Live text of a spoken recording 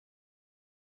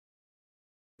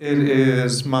It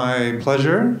is my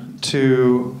pleasure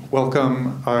to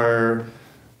welcome our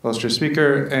illustrious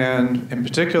speaker, and in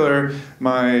particular,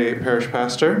 my parish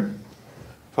pastor,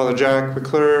 Father Jack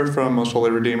McClure from Most Holy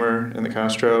Redeemer in the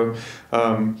Castro,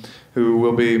 who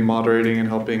will be moderating and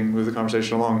helping move the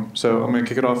conversation along. So I'm going to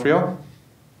kick it off for y'all.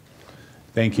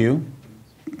 Thank you.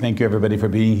 Thank you, everybody, for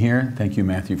being here. Thank you,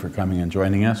 Matthew, for coming and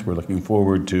joining us. We're looking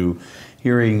forward to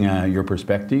hearing your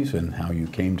perspectives and how you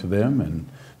came to them, and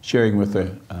sharing with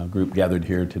the group gathered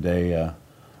here today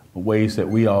ways that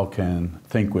we all can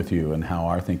think with you and how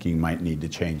our thinking might need to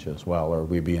change as well, or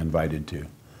we be invited to.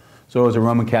 So as a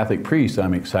Roman Catholic priest,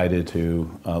 I'm excited to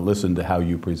listen to how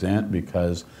you present,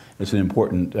 because it's an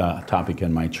important topic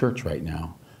in my church right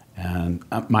now. And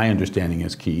my understanding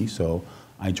is key, so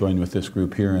I join with this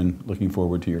group here and looking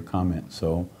forward to your comments.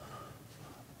 So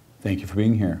thank you for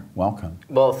being here. Welcome.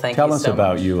 Well, thank you so much. Tell us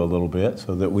about you a little bit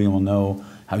so that we will know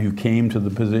how you came to the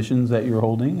positions that you're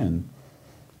holding, and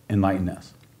enlighten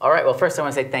us. All right. Well, first I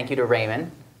want to say thank you to Raymond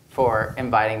for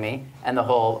inviting me, and the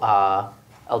whole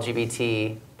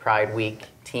LGBT Pride Week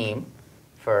team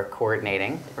for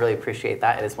coordinating. Really appreciate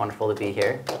that. It is wonderful to be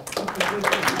here.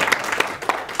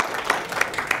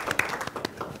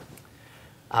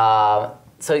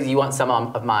 So you want some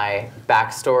of my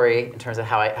backstory in terms of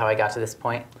how I got to this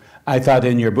point? I thought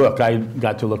in your book, I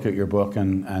got to look at your book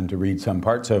and to read some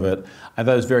parts of it. I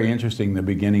thought it was very interesting, the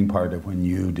beginning part of when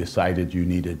you decided you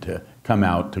needed to come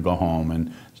out, to go home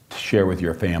and share with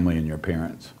your family and your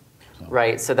parents. So.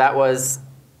 Right, so that was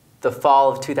the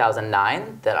fall of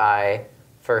 2009 that I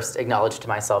first acknowledged to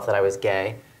myself that I was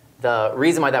gay. The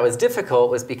reason why that was difficult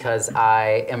was because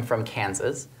I am from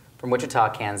Kansas, from Wichita,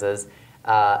 Kansas,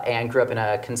 and grew up in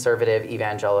a conservative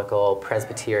evangelical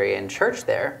Presbyterian church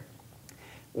there,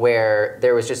 where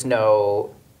there was just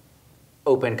no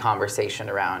open conversation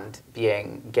around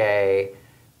being gay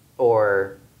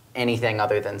or anything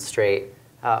other than straight.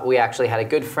 We actually had a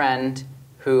good friend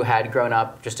who had grown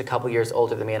up just a couple years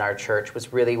older than me in our church,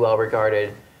 was really well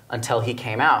regarded until he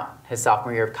came out his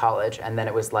sophomore year of college, and then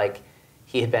it was like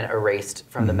he had been erased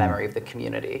from the memory of the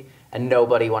community, and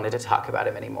nobody wanted to talk about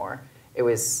him anymore. It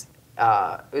was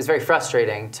very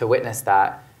frustrating to witness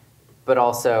that, but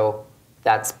also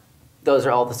those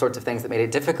are all the sorts of things that made it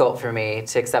difficult for me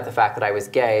to accept the fact that I was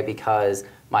gay, because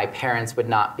my parents would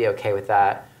not be okay with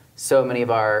that. So many of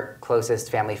our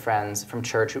closest family friends from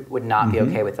church would not be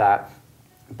okay with that.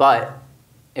 But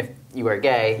if you are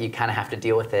gay, you kind of have to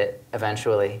deal with it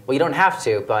eventually. Well, you don't have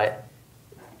to, but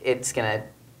it's going to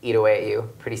eat away at you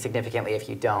pretty significantly if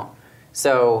you don't.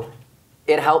 So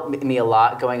it helped me a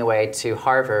lot going away to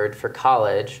Harvard for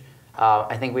college.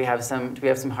 I think do we have some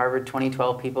Harvard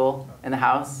 2012 people in the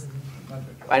house?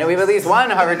 I know we have at least one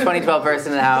Harvard 2012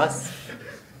 person in the house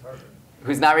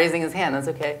who's not raising his hand. That's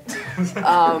okay.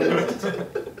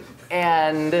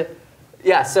 And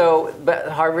yeah, but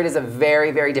Harvard is a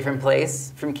very, very different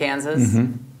place from Kansas.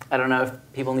 I don't know if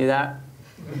people knew that,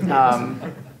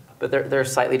 but they're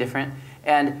slightly different.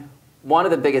 And one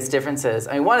of the biggest differences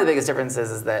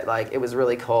is that it was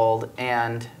really cold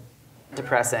and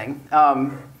depressing.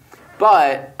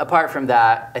 But apart from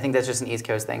that, I think that's just an East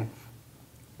Coast thing.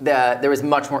 There was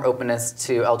much more openness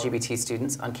to LGBT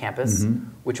students on campus,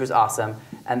 which was awesome.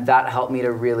 And that helped me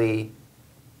to really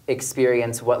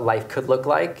experience what life could look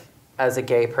like as a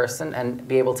gay person, and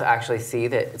be able to actually see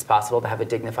that it's possible to have a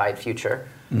dignified future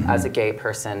as a gay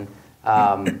person,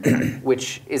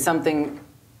 which is something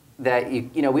that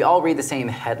we all read the same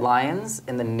headlines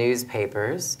in the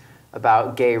newspapers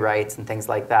about gay rights and things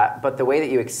like that, but the way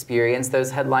that you experience those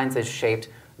headlines is shaped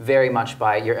very much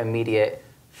by your immediate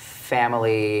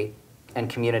family and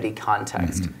community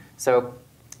context. So,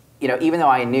 even though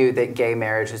I knew that gay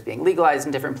marriage was being legalized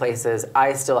in different places,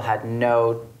 I still had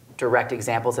no direct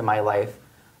examples in my life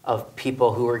of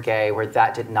people who were gay where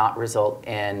that did not result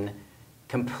in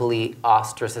complete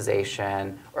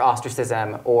ostracization or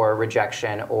ostracism or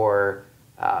rejection or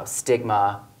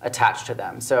stigma attached to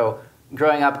them. So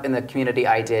growing up in the community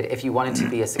I did, if you wanted to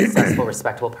be a successful,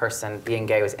 respectable person, being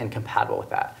gay was incompatible with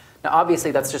that. Now, obviously,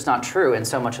 that's just not true in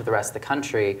so much of the rest of the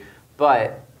country,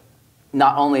 but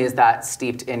not only is that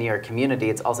steeped in your community,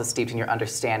 it's also steeped in your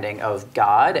understanding of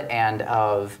God and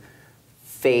of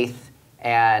faith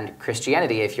and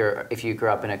Christianity if you grew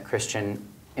up in a Christian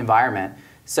environment.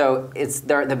 So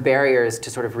the barriers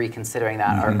to sort of reconsidering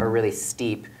that are really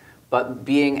steep, but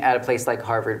being at a place like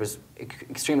Harvard was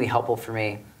extremely helpful for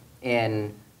me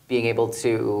in being able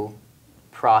to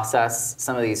process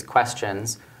some of these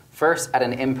questions. First, at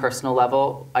an impersonal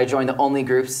level, I joined the only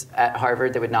groups at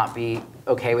Harvard that would not be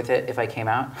okay with it if I came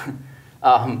out,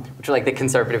 which are like the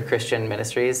conservative Christian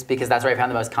ministries, because that's where I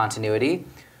found the most continuity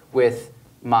with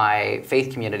my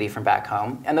faith community from back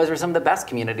home. And those were some of the best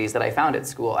communities that I found at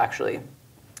school, actually.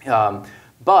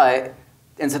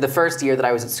 And so the first year that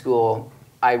I was at school,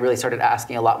 I really started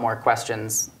asking a lot more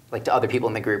questions, like to other people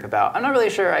in the group about, I'm not really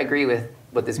sure I agree with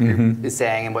what this group is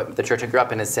saying and what the church I grew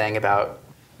up in is saying about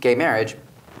gay marriage.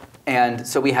 And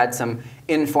so we had some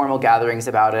informal gatherings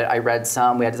about it. I read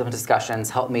some, we had some discussions,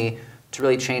 helped me to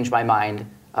really change my mind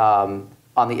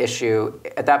on the issue.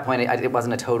 At that point, it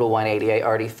wasn't a total 180. I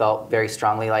already felt very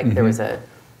strongly like there was like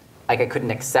I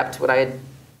couldn't accept what I had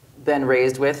been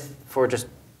raised with for just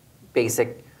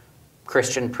basic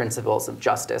Christian principles of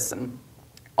justice and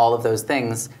all of those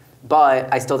things.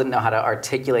 But I still didn't know how to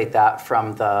articulate that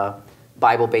from the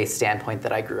Bible-based standpoint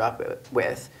that I grew up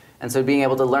with. And so being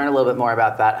able to learn a little bit more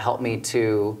about that helped me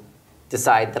to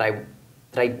decide that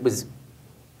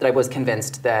I was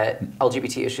convinced that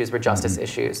LGBT issues were justice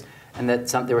issues, and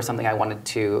that there was something I wanted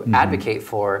to advocate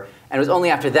for. And it was only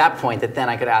after that point that then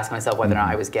I could ask myself whether or not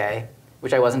I was gay,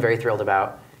 which I wasn't very thrilled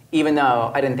about, even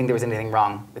though I didn't think there was anything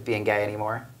wrong with being gay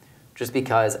anymore, just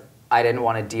because I didn't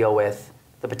want to deal with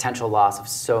the potential loss of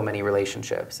so many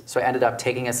relationships. So I ended up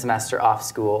taking a semester off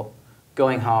school,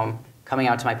 going home, coming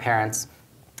out to my parents,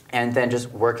 and then just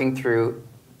working through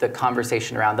the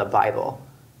conversation around the Bible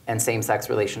and same-sex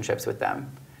relationships with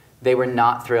them. They were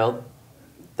not thrilled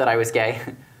that I was gay,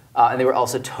 and they were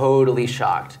also totally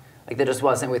shocked. Like, that just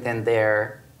wasn't within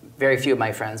very few of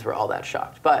my friends were all that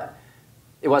shocked, but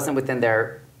it wasn't within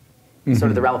their sort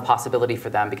of the realm of possibility for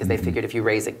them, because they figured if you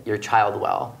raise your child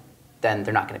well, then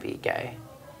they're not going to be gay,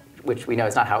 which we know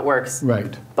is not how it works.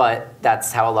 Right. But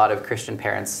that's how a lot of Christian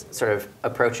parents sort of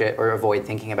approach it or avoid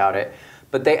thinking about it.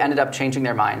 But they ended up changing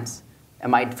their minds.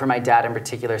 And for my dad in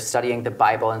particular, studying the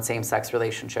Bible and same-sex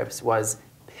relationships was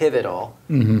pivotal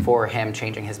for him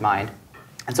changing his mind.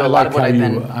 And so I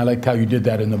liked how you did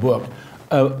that in the book.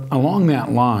 Along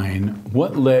that line,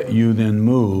 what let you then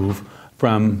move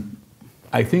from,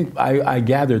 I think I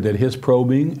gathered that his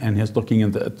probing and his looking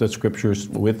at the scriptures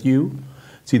with you,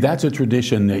 see, that's a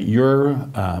tradition that your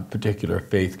particular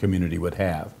faith community would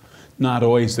have, not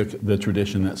always the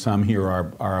tradition that some here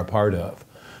are a part of.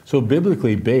 So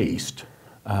biblically based,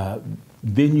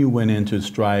 then you went in to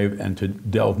strive and to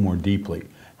delve more deeply.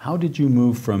 How did you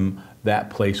move from that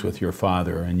place with your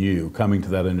father and you, coming to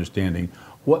that understanding?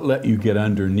 What let you get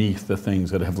underneath the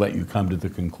things that have let you come to the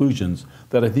conclusions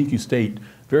that I think you state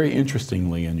very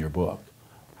interestingly in your book?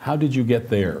 How did you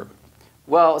get there?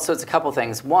 Well, so it's a couple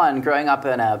things. One, growing up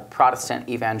in a Protestant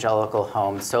evangelical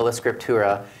home, sola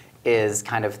scriptura is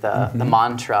kind of the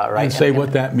mantra, right? And say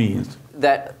what that means.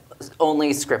 That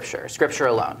only Scripture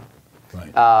alone,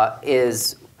 right.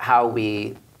 Is how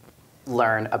we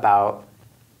learn about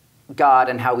God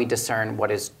and how we discern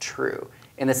what is true.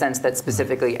 In the sense that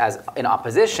specifically as in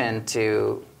opposition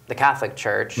to the Catholic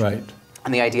Church, right.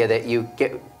 And the idea that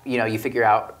you figure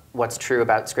out what's true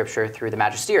about Scripture through the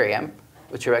magisterium,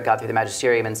 what's true about God through the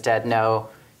magisterium. Instead, no,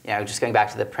 just going back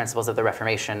to the principles of the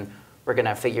Reformation, we're going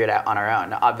to figure it out on our own.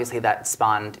 Now, obviously, that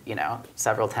spawned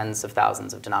several tens of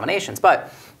thousands of denominations,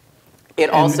 but it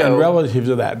also and relative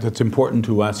to that, that's important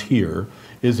to us here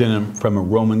is from a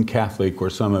Roman Catholic or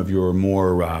some of your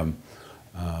more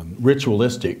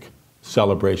ritualistic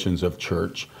celebrations of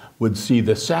church would see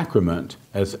the sacrament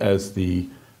as the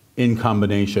in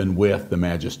combination with the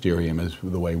magisterium is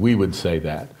the way we would say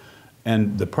that.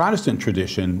 And the Protestant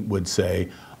tradition would say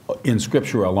in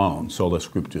Scripture alone, sola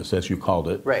scriptus, as you called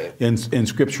it, right. in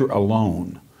Scripture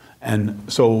alone.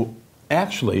 And so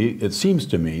actually, it seems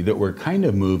to me that we're kind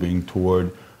of moving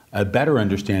toward a better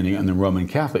understanding on the Roman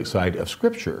Catholic side of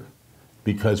Scripture,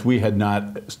 because we had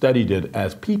not studied it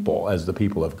as people, as the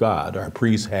people of God. Our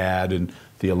priests had and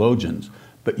theologians.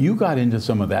 But you got into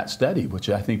some of that study, which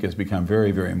I think has become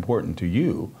very, very important to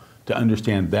you, to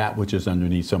understand that which is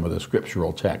underneath some of the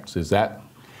scriptural texts. Is that?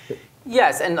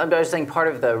 Yes, and I was saying part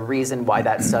of the reason why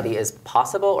that study is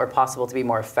possible to be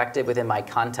more effective within my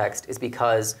context is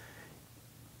because,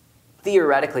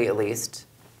 theoretically at least,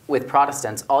 with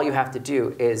Protestants, all you have to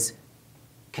do is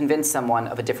convince someone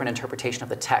of a different interpretation of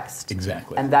the text.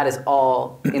 Exactly. And that is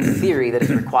all, in theory, that is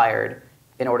required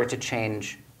in order to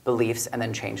change beliefs and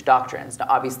then change doctrines. Now,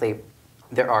 obviously,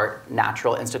 there are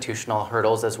natural institutional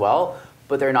hurdles as well,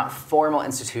 but they're not formal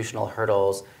institutional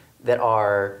hurdles that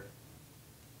are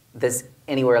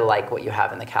anywhere like what you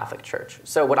have in the Catholic Church.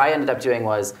 So what I ended up doing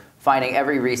was finding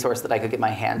every resource that I could get my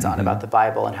hands on about the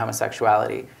Bible and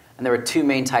homosexuality. And there were two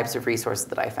main types of resources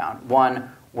that I found. One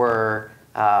were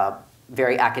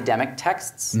very academic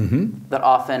texts that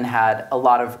often had a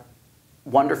lot of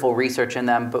wonderful research in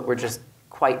them, but were just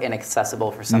quite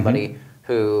inaccessible for somebody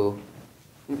who,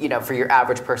 for your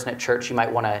average person at church, you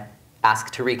might want to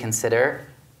ask to reconsider.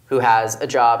 who has a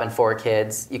job and 4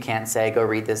 kids, you can't say, go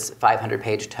read this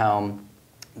 500-page tome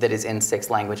that is in 6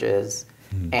 languages,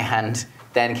 and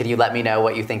then can you let me know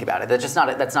what you think about it? That's just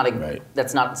not,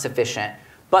 that's not sufficient.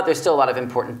 But there's still a lot of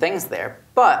important things there.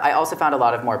 But I also found a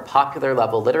lot of more popular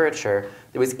level literature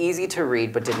that was easy to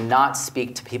read but did not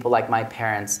speak to people like my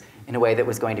parents in a way that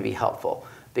was going to be helpful.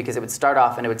 Because it would start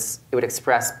off and it would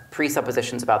express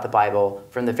presuppositions about the Bible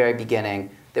from the very beginning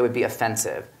that would be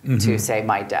offensive to, say,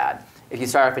 my dad. If you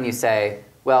start off and you say,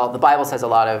 well, the Bible says a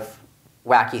lot of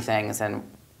wacky things and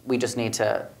we just need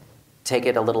to take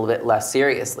it a little bit less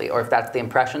seriously, or if that's the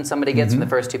impression somebody gets from the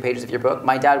first 2 pages of your book,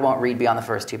 my dad won't read beyond the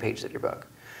first 2 pages of your book.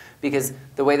 Because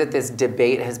the way that this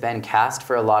debate has been cast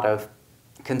for a lot of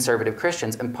conservative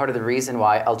Christians, and part of the reason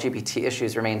why LGBT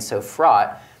issues remain so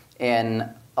fraught in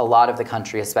a lot of the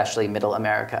country, especially Middle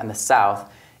America and the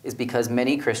South, is because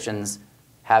many Christians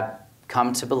have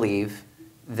come to believe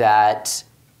that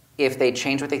if they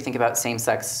change what they think about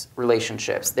same-sex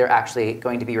relationships, they're actually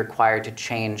going to be required to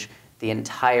change the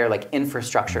entire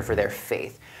infrastructure for their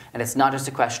faith. And it's not just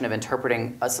a question of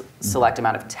interpreting a select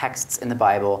amount of texts in the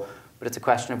Bible, but it's a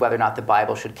question of whether or not the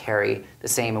Bible should carry the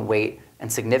same weight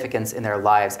and significance in their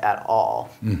lives at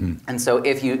all. And so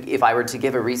if I were to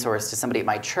give a resource to somebody at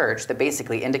my church that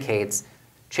basically indicates,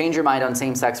 change your mind on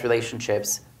same-sex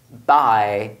relationships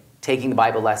by taking the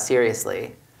Bible less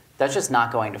seriously, that's just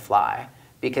not going to fly.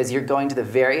 Because you're going to the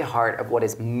very heart of what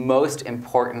is most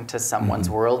important to someone's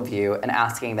worldview and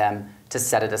asking them to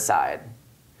set it aside.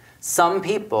 Some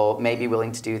people may be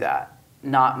willing to do that,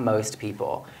 not most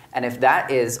people. And if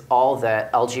that is all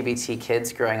that LGBT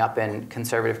kids growing up in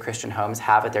conservative Christian homes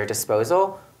have at their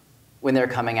disposal when they're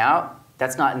coming out,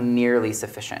 that's not nearly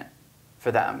sufficient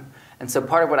for them. And so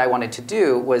part of what I wanted to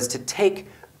do was to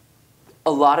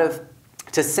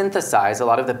to synthesize a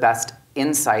lot of the best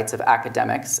insights of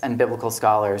academics and biblical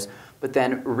scholars, but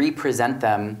then represent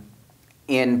them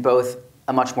in both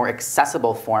a much more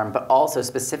accessible form, but also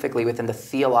specifically within the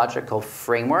theological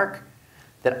framework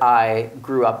that I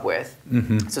grew up with.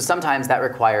 So sometimes that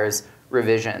requires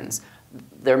revisions.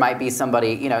 There might be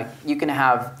somebody, you can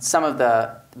have some of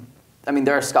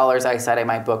there are scholars I cite in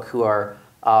my book who are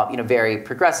very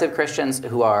progressive Christians,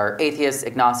 who are atheists,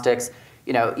 agnostics.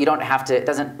 You don't have to, it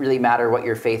doesn't really matter what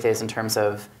your faith is in terms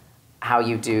of how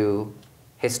you do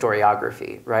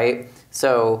historiography, right?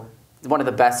 So one of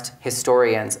the best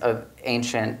historians of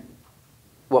ancient,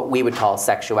 what we would call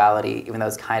sexuality, even though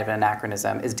it's kind of an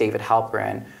anachronism, is David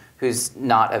Halperin, who's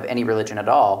not of any religion at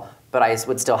all, but I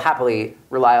would still happily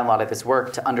rely on a lot of his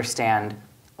work to understand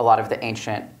a lot of the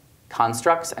ancient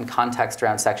constructs and context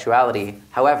around sexuality.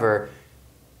 However,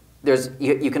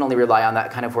 you can only rely on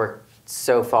that kind of work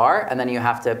so far, and then you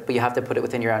have to put it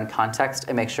within your own context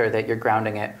and make sure that you're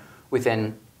grounding it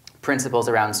within principles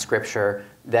around Scripture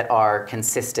that are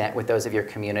consistent with those of your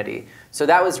community. So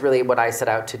that was really what I set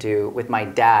out to do with my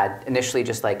dad, initially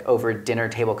just over dinner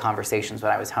table conversations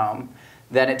when I was home.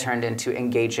 Then it turned into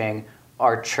engaging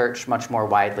our church much more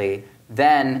widely.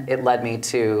 Then it led me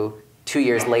to, 2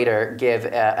 years later, give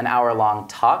an hour-long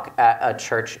talk at a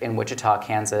church in Wichita,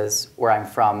 Kansas, where I'm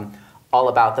from, all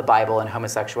about the Bible and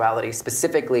homosexuality,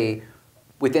 specifically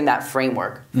within that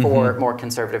framework for more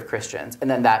conservative Christians. And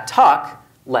then that talk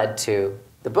led to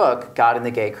the book, God and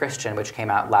the Gay Christian, which came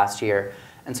out last year.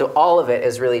 And so all of it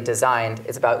is really designed,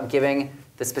 it's about giving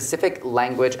the specific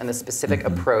language and the specific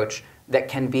approach that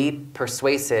can be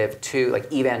persuasive to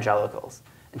evangelicals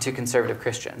and to conservative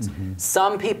Christians.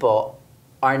 Some people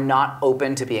are not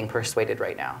open to being persuaded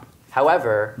right now.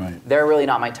 However, they're really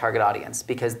not my target audience,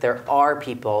 because there are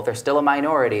people, they're still a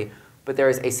minority, but there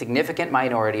is a significant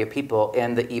minority of people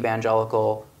in the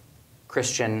evangelical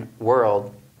Christian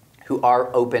world who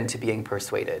are open to being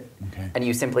persuaded. And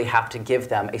you simply have to give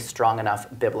them a strong enough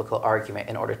biblical argument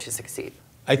in order to succeed.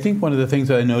 I think one of the things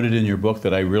that I noted in your book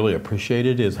that I really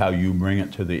appreciated is how you bring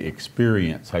it to the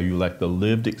experience, how you let the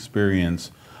lived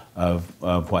experience of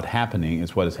what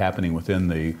is happening within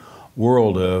the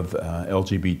world of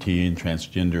LGBT and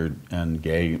transgender and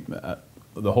gay,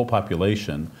 the whole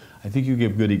population. I think you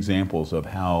give good examples of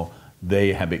how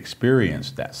they have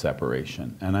experienced that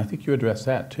separation. And I think you address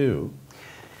that too.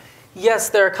 Yes,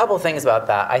 there are a couple things about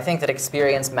that. I think that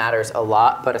experience matters a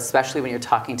lot, but especially when you're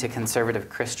talking to conservative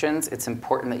Christians, it's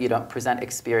important that you don't present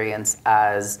experience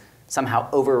as somehow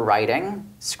overriding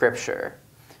Scripture,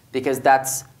 because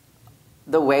that's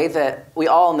the way that we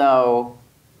all know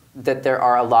that there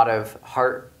are a lot of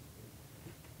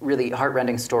really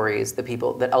heartrending stories that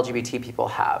LGBT people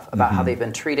have about how they've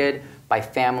been treated by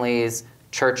families,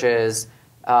 churches,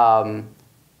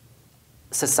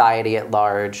 society at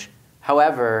large.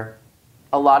 However,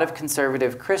 a lot of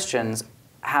conservative Christians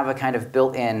have a kind of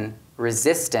built-in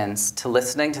resistance to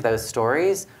listening to those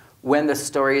stories when the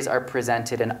stories are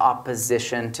presented in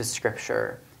opposition to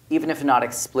Scripture, even if not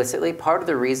explicitly. Part of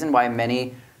the reason why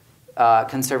many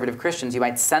conservative Christians, you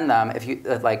might send them, if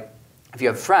you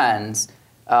have friends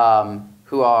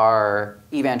who are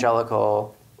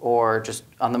evangelical or just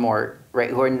on the more, right,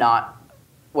 who are not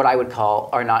what I would call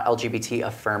are not LGBT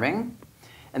affirming,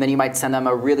 and then you might send them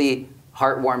a really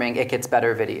heartwarming "It Gets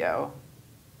Better" video,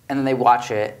 and then they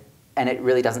watch it, and it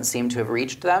really doesn't seem to have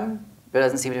reached them. It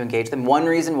doesn't seem to engage them. One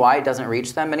reason why it doesn't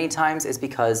reach them many times is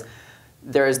because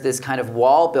there's this kind of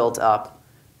wall built up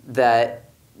that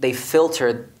they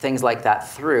filtered things like that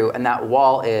through, and that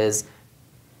wall is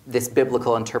this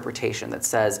biblical interpretation that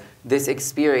says this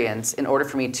experience, in order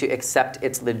for me to accept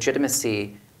its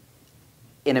legitimacy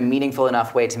in a meaningful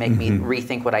enough way to make me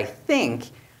rethink what I think,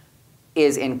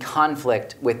 is in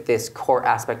conflict with this core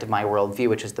aspect of my worldview,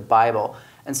 which is the Bible.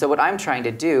 And so what I'm trying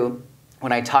to do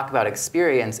when I talk about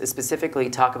experience is specifically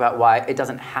talk about why it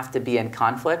doesn't have to be in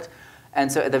conflict.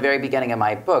 And so at the very beginning of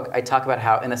my book, I talk about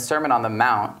how in the Sermon on the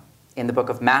Mount, in the book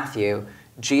of Matthew,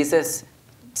 Jesus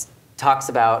talks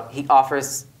about, he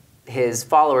offers his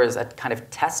followers a kind of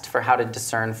test for how to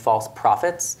discern false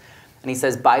prophets. And he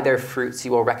says, by their fruits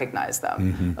you will recognize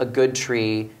them. A good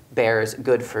tree bears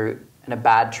good fruit, and a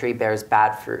bad tree bears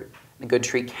bad fruit. And a good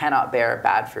tree cannot bear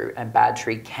bad fruit, and a bad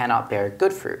tree cannot bear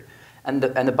good fruit. And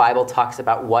the Bible talks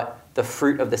about what the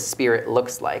fruit of the Spirit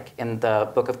looks like in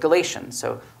the book of Galatians.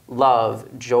 So love,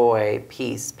 joy,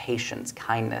 peace, patience,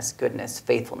 kindness, goodness,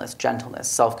 faithfulness, gentleness,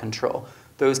 self-control,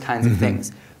 those kinds of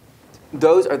things.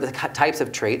 Those are the types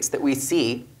of traits that we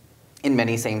see in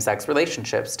many same-sex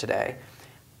relationships today.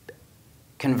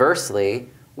 Conversely,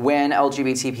 when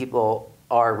LGBT people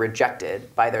are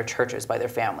rejected by their churches, by their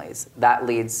families, that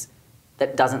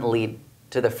doesn't lead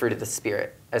to the fruit of the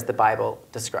Spirit, as the Bible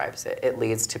describes it. It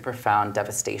leads to profound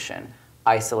devastation,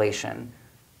 isolation,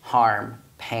 harm,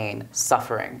 pain,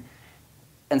 suffering.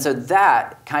 And so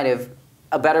that kind of,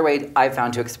 a better way I've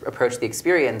found to approach the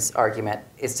experience argument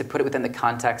is to put it within the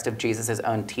context of Jesus'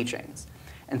 own teachings.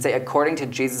 And say, according to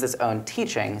Jesus' own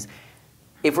teachings,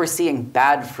 if we're seeing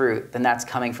bad fruit, then that's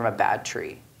coming from a bad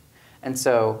tree. And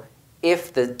so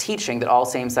if the teaching that all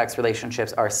same-sex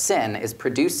relationships are sin is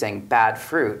producing bad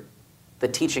fruit, the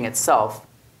teaching itself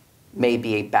may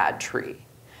be a bad tree.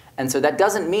 And so that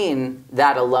doesn't mean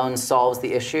that alone solves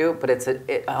the issue, but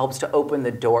it helps to open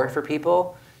the door for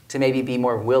people to maybe be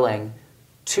more willing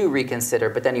to reconsider,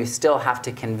 but then you still have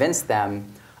to convince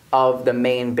them of the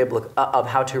main of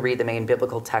how to read the main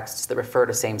biblical texts that refer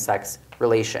to same-sex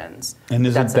relations. And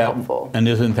That's helpful. And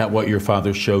isn't that what your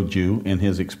father showed you in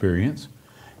his experience?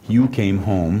 You came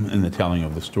home, in the telling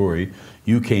of the story,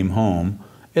 you came home,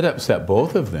 it upset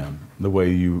both of them, the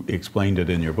way you explained it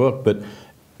in your book, but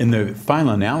in the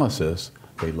final analysis,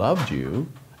 they loved you,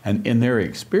 and in their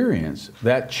experience,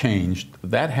 that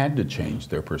had to change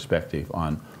their perspective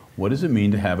on what does it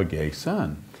mean to have a gay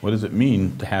son? What does it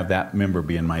mean to have that member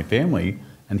be in my family,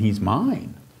 and he's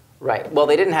mine? Right. Well,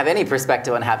 they didn't have any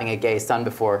perspective on having a gay son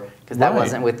before, because that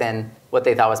wasn't within what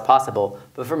they thought was possible.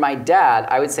 But for my dad,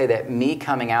 I would say that me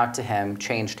coming out to him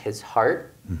changed his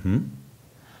heart,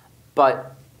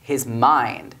 but his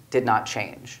mind did not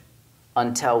change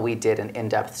until we did an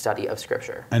in-depth study of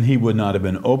Scripture. And he would not have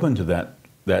been open to that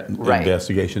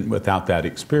investigation without that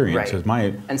experience.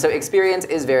 And so experience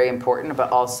is very important,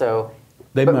 but also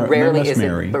rarely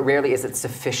is it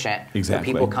sufficient for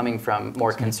people coming from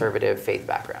more conservative faith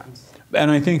backgrounds.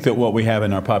 And I think that what we have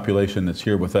in our population that's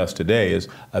here with us today is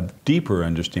a deeper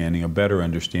understanding, a better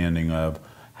understanding of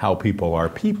how people are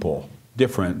people,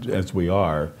 different as we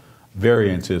are.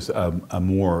 Variance is a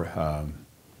more,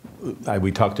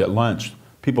 we talked at lunch,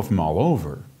 people from all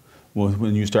over. Well,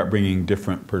 when you start bringing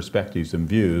different perspectives and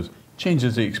views,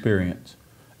 changes the experience.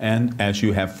 And as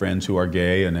you have friends who are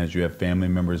gay, and as you have family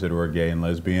members that are gay and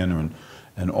lesbian,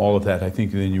 and all of that, I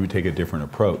think then you would take a different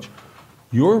approach.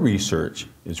 Your research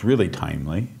is really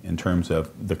timely in terms of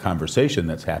the conversation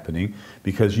that's happening,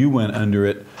 because you went under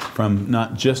it from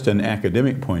not just an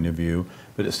academic point of view,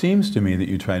 but it seems to me that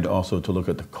you tried also to look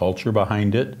at the culture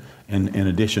behind it, and in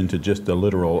addition to just the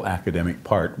literal academic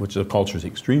part, which the culture is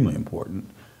extremely important.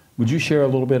 Would you share a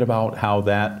little bit about how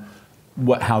that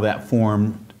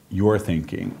formed your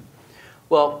thinking?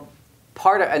 Well,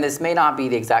 and this may not be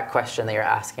the exact question that you're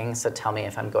asking, so tell me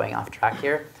if I'm going off track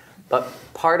here, but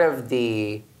part of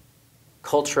the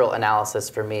cultural analysis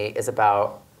for me is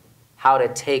about how to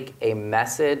take a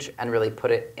message and really put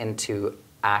it into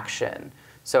action.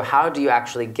 So how do you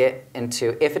actually get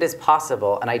into, if it is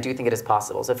possible, and I do think it is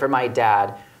possible. So for my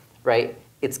dad, right,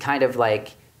 it's kind of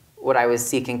like what I was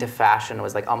seeking to fashion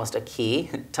was like almost a key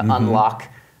to unlock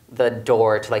the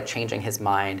door to like changing his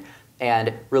mind.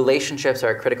 And relationships are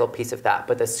a critical piece of that,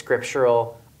 but the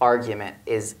scriptural argument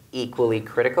is equally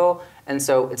critical. And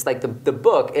so it's like the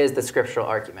book is the scriptural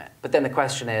argument. But then the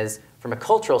question is, from a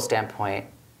cultural standpoint,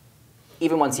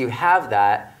 even once you have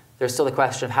that, there's still the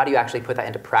question of how do you actually put that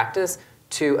into practice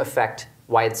to affect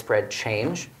widespread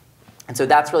change. And so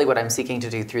that's really what I'm seeking to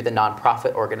do through the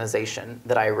nonprofit organization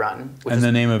that I run. And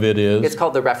the name of it is? It's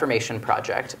called the Reformation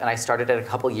Project, and I started it a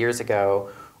couple years ago.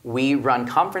 We run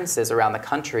conferences around the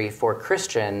country for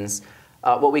Christians,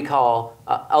 what we call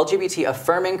LGBT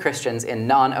affirming Christians in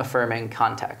non-affirming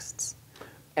contexts,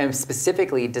 and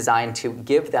specifically designed to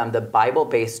give them the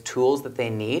Bible-based tools that they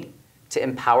need to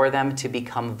empower them to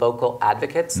become vocal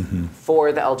advocates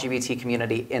for the LGBT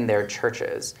community in their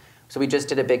churches. So we just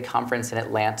did a big conference in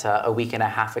Atlanta a week and a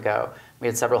half ago. We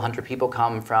had several hundred people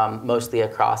come from mostly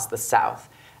across the South.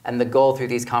 And the goal through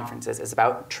these conferences is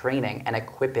about training and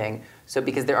equipping. So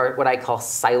because there are what I call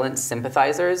silent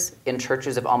sympathizers in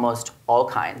churches of almost all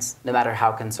kinds, no matter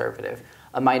how conservative,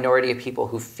 a minority of people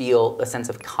who feel a sense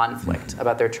of conflict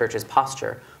about their church's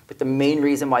posture. But the main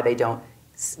reason why they don't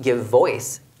give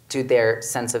voice to their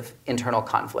sense of internal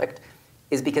conflict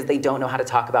is because they don't know how to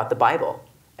talk about the Bible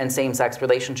and same-sex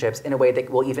relationships in a way that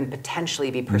will even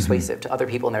potentially be persuasive to other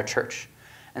people in their church.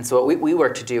 And so what we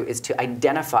work to do is to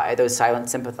identify those silent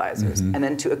sympathizers and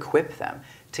then to equip them,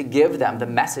 to give them the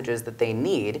messages that they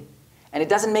need. And it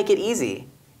doesn't make it easy.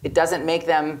 It doesn't make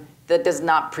them, that does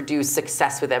not produce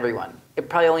success with everyone. It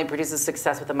probably only produces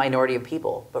success with a minority of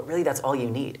people, but really that's all you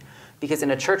need. Because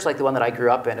in a church like the one that I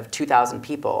grew up in of 2,000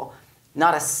 people,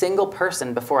 not a single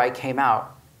person before I came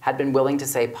out had been willing to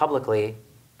say publicly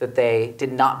that they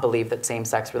did not believe that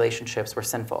same-sex relationships were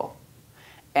sinful.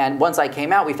 And once I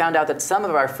came out, we found out that some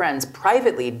of our friends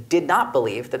privately did not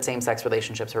believe that same-sex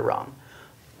relationships were wrong.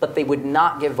 But they would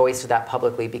not give voice to that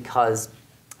publicly because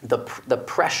the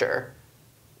pressure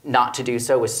not to do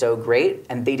so was so great,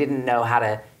 and they didn't know how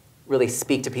to really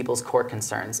speak to people's core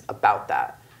concerns about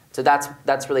that. So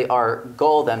that's really our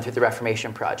goal then through the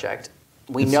Reformation Project.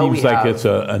 It seems like it's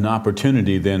an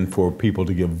opportunity then for people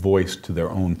to give voice to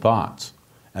their own thoughts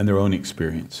and their own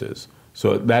experiences.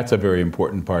 So that's a very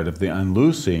important part of the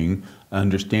unloosing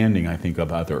understanding, I think,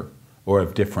 of other or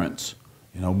of difference.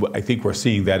 You know, I think we're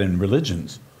seeing that in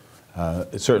religions,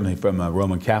 certainly from a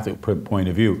Roman Catholic point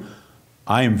of view.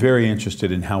 I am very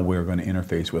interested in how we're going to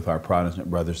interface with our Protestant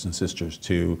brothers and sisters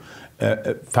to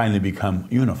finally become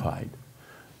unified.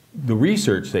 The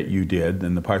research that you did,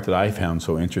 and the part that I found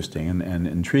so interesting and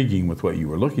intriguing with what you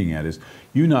were looking at, is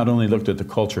you not only looked at the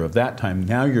culture of that time,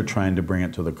 now you're trying to bring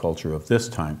it to the culture of this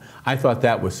time. I thought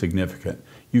that was significant.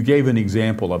 You gave an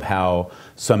example of how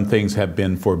some things have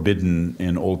been forbidden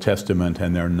in Old Testament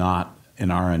and they're not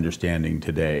in our understanding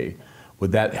today.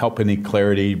 Would that help any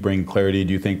clarity, bring clarity,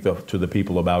 do you think, to the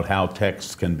people about how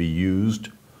texts can be used?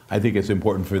 I think it's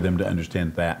important for them to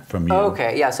understand that from you.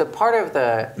 Okay, yeah, so part of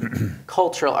the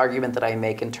cultural argument that I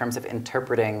make in terms of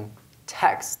interpreting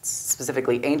texts,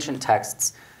 specifically ancient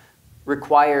texts,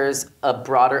 requires a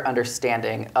broader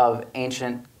understanding of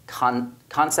ancient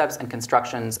concepts and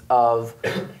constructions of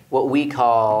what we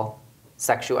call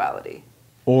sexuality.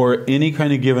 Or any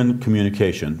kind of given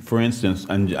communication. For instance,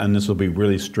 and this will be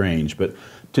really strange, but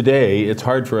today it's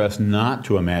hard for us not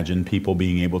to imagine people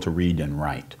being able to read and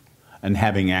write and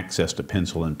having access to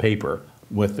pencil and paper.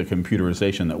 With the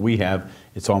computerization that we have,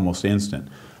 it's almost instant.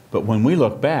 But when we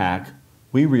look back,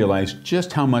 we realize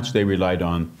just how much they relied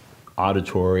on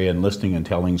auditory and listening and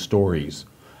telling stories,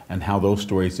 and how those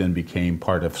stories then became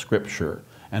part of Scripture,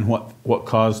 and what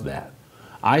caused that.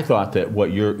 I thought that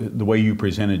the way you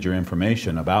presented your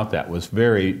information about that was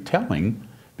very telling,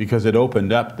 because it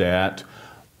opened up that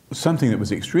something that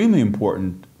was extremely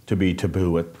important to be taboo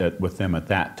with them at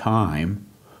that time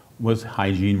was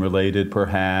hygiene related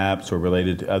perhaps, or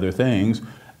related to other things,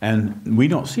 and we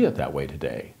don't see it that way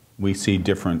today. We see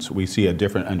difference, we see a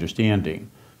different understanding.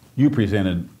 You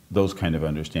presented those kind of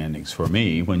understandings for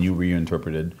me when you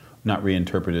not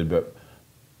reinterpreted, but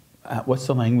what's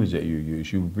the language that you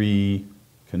use? You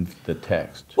the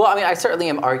text. Well, I mean, I certainly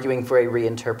am arguing for a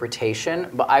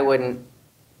reinterpretation, but I wouldn't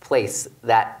place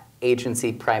that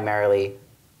agency primarily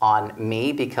on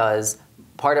me, because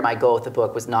part of my goal with the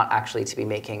book was not actually to be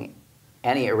making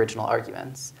any original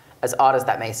arguments, as odd as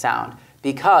that may sound,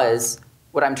 because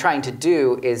what I'm trying to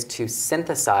do is to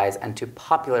synthesize and to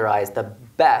popularize the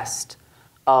best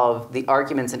of the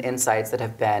arguments and insights that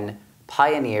have been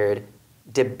pioneered,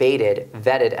 debated,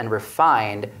 vetted, and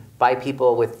refined by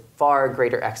people with far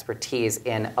greater expertise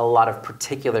in a lot of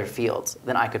particular fields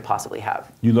than I could possibly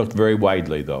have. You looked very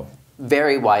widely, though.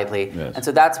 very widely. Yes. And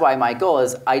so that's why my goal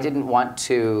is I didn't want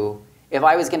to, if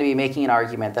I was going to be making an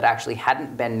argument that actually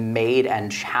hadn't been made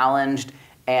and challenged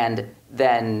and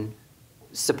then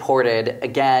supported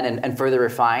again and further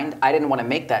refined, I didn't want to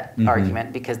make that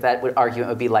argument because that argument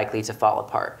would be likely to fall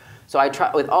apart. So I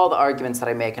try, with all the arguments that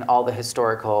I make and all the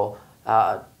historical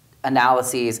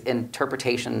analyses,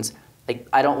 interpretations, like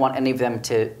I don't want any of them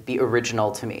to be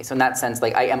original to me. So in that sense,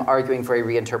 like I am arguing for a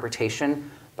reinterpretation,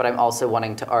 but I'm also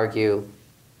wanting to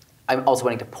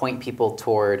point people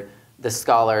toward the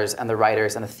scholars and the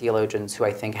writers and the theologians who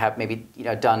I think have maybe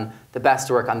done the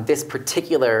best work on this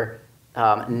particular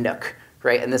nook,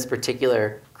 right, and this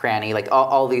particular cranny, like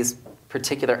all these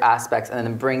particular aspects, and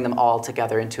then bring them all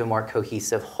together into a more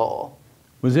cohesive whole.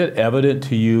 Was it evident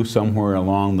to you somewhere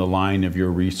along the line of your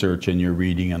research and your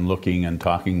reading and looking and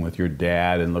talking with your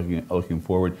dad and looking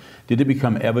forward, did it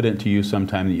become evident to you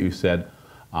sometime that you said,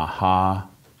 aha,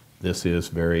 this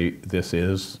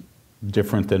is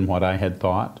different than what I had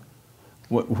thought?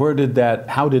 How did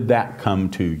that come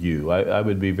to you? I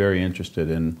would be very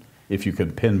interested in if you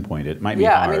could pinpoint it. It might be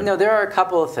hard. I mean, no, there are a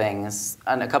couple of things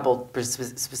and a couple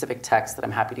specific texts that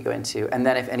I'm happy to go into. And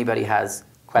then if anybody has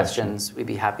questions, we'd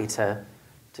be happy to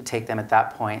take them at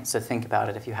that point. So think about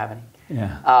it if you have any.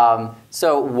 Yeah.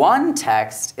 So one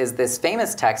text is this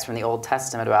famous text from the Old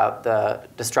Testament about the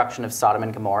destruction of Sodom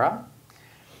and Gomorrah,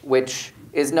 which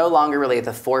is no longer really at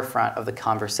the forefront of the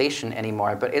conversation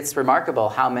anymore, but it's remarkable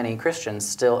how many Christians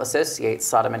still associate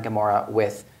Sodom and Gomorrah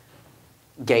with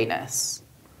gayness.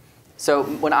 So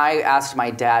when I asked my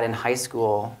dad in high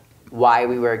school why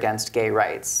we were against gay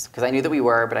rights, because I knew that we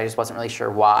were, but I just wasn't really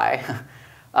sure why,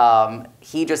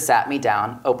 he just sat me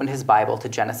down, opened his Bible to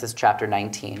Genesis chapter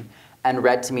 19, and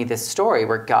read to me this story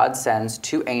where God sends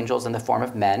two angels in the form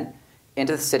of men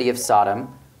into the city of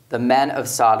Sodom. The men of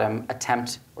Sodom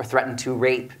attempt or threaten to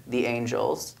rape the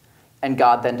angels, and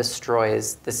God then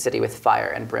destroys the city with fire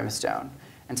and brimstone.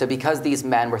 And so because these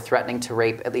men were threatening to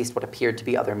rape at least what appeared to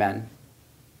be other men,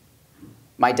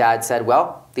 my dad said,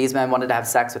 well, these men wanted to have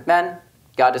sex with men.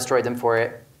 God destroyed them for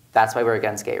it. That's why we're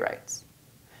against gay rights.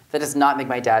 That does not make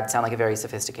my dad sound like a very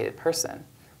sophisticated person.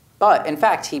 But in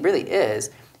fact, he really is.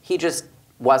 He just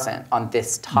wasn't on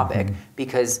this topic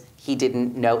because he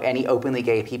didn't know any openly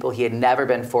gay people. He had never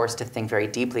been forced to think very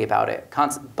deeply about it.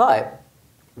 But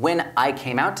when I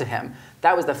came out to him,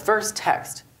 that was the first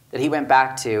text that he went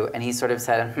back to, and he sort of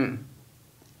said,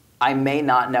 I may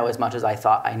not know as much as I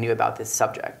thought I knew about this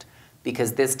subject,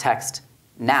 because this text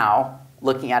now,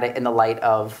 looking at it in the light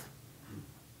of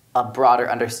a broader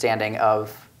understanding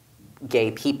of gay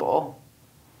people,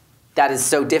 that is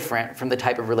so different from the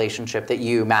type of relationship that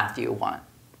you, Matthew, want,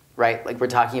 right? Like we're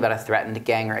talking about a threatened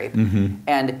gang rape.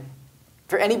 And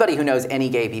for anybody who knows any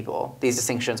gay people, these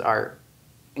distinctions are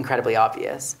incredibly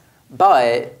obvious.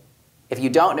 But if you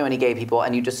don't know any gay people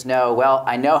and you just know, well,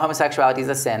 I know homosexuality is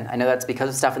a sin, I know that's because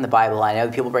of stuff in the Bible, I know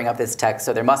that people bring up this text,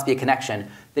 so there must be a connection,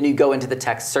 then you go into the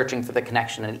text searching for the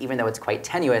connection, and even though it's quite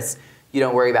tenuous, you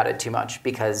don't worry about it too much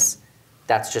because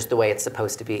that's just the way it's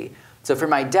supposed to be. So for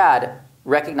my dad,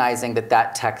 recognizing that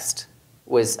that text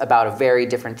was about a very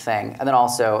different thing, and then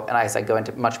also, and as I go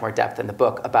into much more depth in the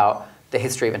book, about the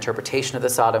history of interpretation of the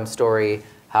Sodom story,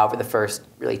 however the first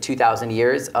really 2,000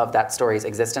 years of that story's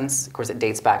existence, of course it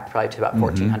dates back probably to about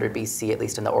 1400 BC, at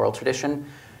least in the oral tradition,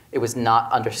 it was not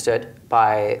understood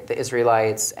by the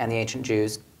Israelites and the ancient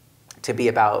Jews to be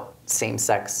about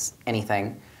same-sex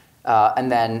anything.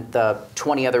 And then the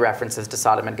 20 other references to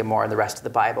Sodom and Gomorrah in the rest of the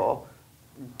Bible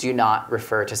do not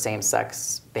refer to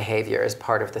same-sex behavior as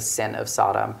part of the sin of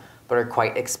Sodom, but are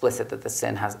quite explicit that the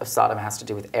sin of Sodom has to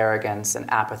do with arrogance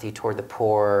and apathy toward the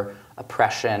poor,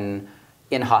 oppression,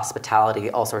 inhospitality,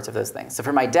 all sorts of those things. So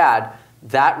for my dad,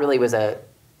 that really was a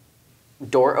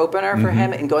door opener for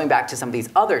him in going back to some of these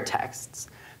other texts,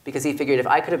 because he figured if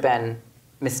I could have been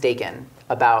mistaken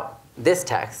about this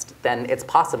text, then it's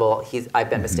possible I've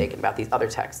been mistaken about these other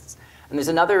texts. And there's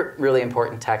another really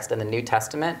important text in the New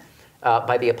Testament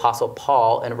by the Apostle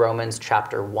Paul in Romans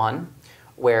chapter 1,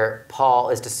 where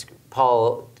Paul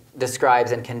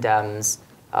describes and condemns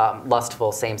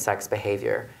lustful same-sex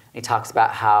behavior. He talks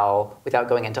about how, without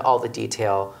going into all the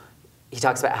detail, he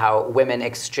talks about how women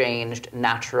exchanged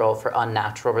natural for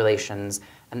unnatural relations,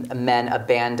 and men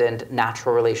abandoned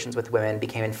natural relations with women,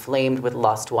 became inflamed with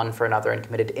lust one for another, and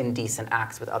committed indecent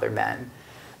acts with other men.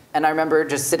 And I remember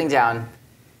just sitting down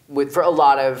for a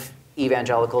lot of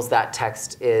evangelicals, that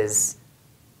text is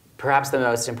perhaps the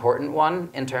most important one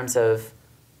in terms of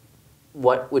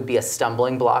what would be a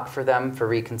stumbling block for them for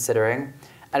reconsidering. And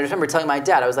I remember telling my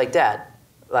dad, I was like, Dad,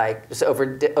 like just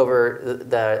over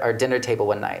our dinner table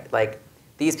one night, like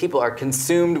these people are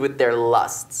consumed with their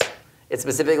lusts. It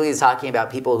specifically is talking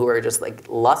about people who are just like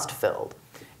lust-filled.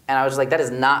 And I was just like, that is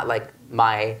not like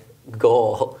my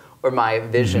goal or my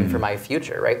vision for my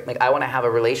future, right? Like I want to have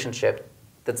a relationship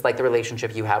that's like the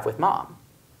relationship you have with mom.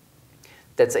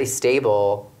 That's a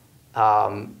stable,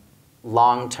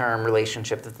 long-term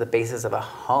relationship that's the basis of a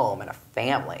home and a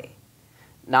family.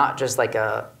 Not just like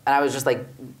and I was just like,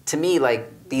 to me,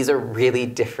 like these are really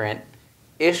different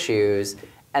issues.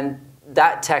 And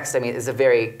that text, I mean, is a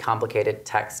very complicated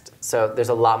text. So there's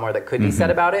a lot more that could be said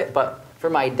about it. But for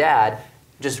my dad,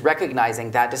 just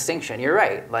recognizing that distinction, you're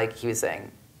right. Like he was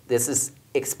saying, this is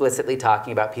explicitly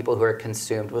talking about people who are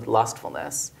consumed with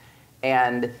lustfulness.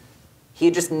 And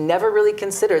he just never really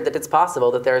considered that it's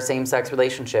possible that there are same-sex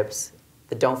relationships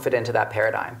that don't fit into that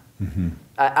paradigm.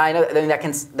 I know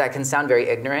that can sound very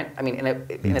ignorant. I mean,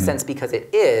 in a sense, because it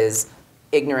is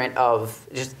ignorant of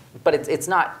just, but it's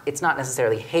not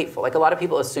necessarily hateful. Like a lot of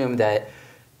people assume that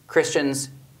Christians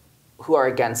who are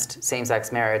against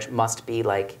same-sex marriage must be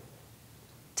like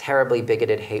terribly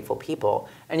bigoted, hateful people.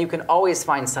 And you can always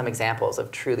find some examples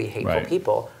of truly hateful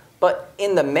people. But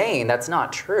in the main, that's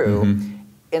not true.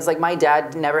 It's like my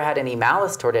dad never had any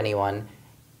malice toward anyone.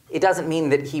 It doesn't mean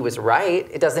that he was right.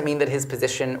 It doesn't mean that his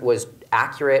position was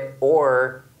accurate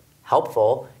or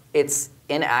helpful. It's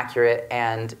inaccurate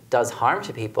and does harm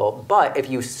to people. But if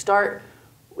you start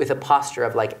with a posture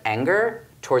of like anger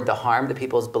toward the harm that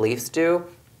people's beliefs do,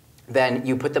 then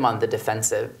you put them on the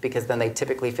defensive because then they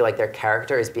typically feel like their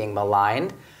character is being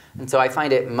maligned. And so I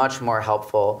find it much more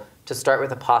helpful to start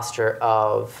with a posture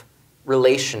of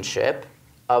relationship,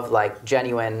 of like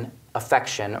genuine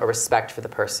affection or respect for the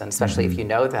person, especially if you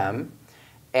know them,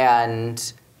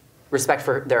 and respect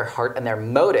for their heart and their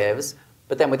motives,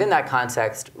 but then within that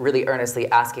context, really earnestly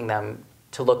asking them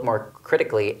to look more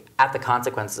critically at the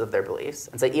consequences of their beliefs.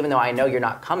 And say, even though I know you're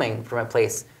not coming from a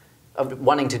place of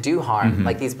wanting to do harm,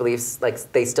 like these beliefs, like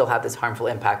they still have this harmful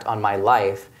impact on my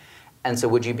life, and so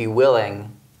would you be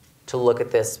willing to look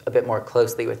at this a bit more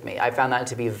closely with me? I found that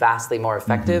to be vastly more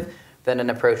effective than an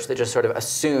approach that just sort of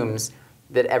assumes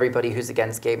that everybody who's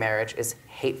against gay marriage is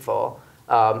hateful.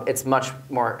 It's much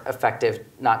more effective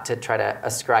not to try to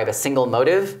ascribe a single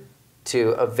motive to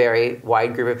a very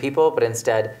wide group of people, but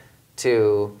instead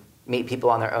to meet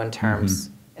people on their own terms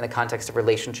in the context of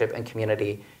relationship and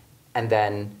community, and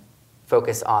then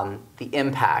focus on the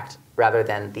impact rather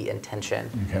than the intention.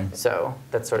 Okay. So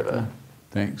that's sort of a...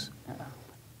 Thanks.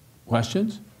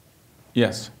 Questions?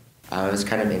 Yes. I was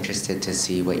kind of interested to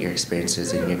see what your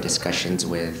experiences in your discussions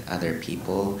with other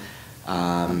people,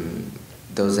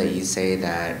 those that you say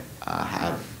that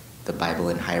have the Bible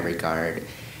in high regard,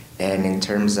 and in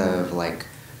terms of like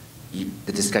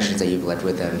the discussions that you've led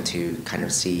with them to kind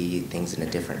of see things in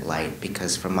a different light.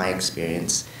 Because from my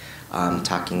experience,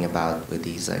 talking about with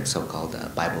these like so-called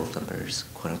Bible thumpers,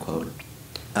 quote unquote,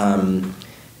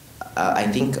 I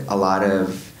think a lot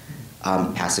of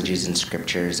passages in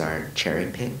scriptures are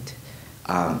cherry-picked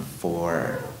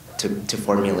to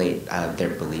formulate their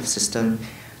belief system,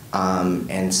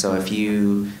 and so if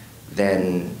you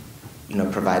then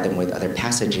provide them with other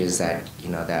passages that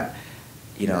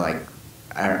like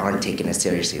aren't taken as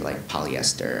seriously, like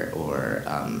polyester or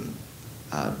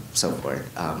so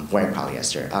forth, wearing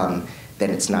polyester, then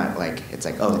it's not like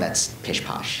oh, that's pish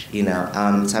posh, So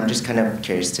I'm just kind of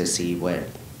curious to see what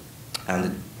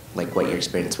what your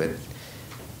experience with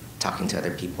talking to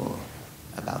other people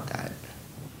about that.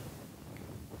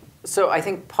 So I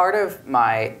think part of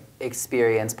my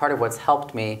experience, part of what's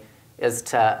helped me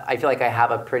is I feel like I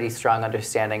have a pretty strong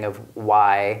understanding of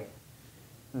why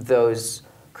those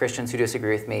Christians who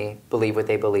disagree with me believe what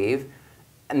they believe.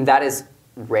 And that is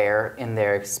rare in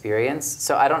their experience.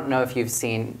 So I don't know if you've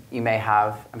seen, you may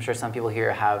have, I'm sure some people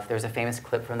here have, there's a famous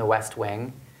clip from The West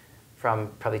Wing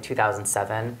from probably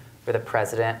 2007 where the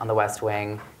president on The West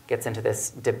Wing gets into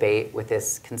this debate with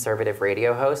this conservative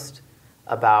radio host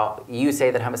about, you say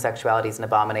that homosexuality is an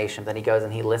abomination, then he goes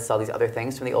and he lists all these other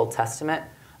things from the Old Testament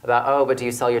about, oh, but do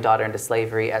you sell your daughter into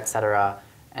slavery, etc.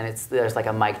 And there's like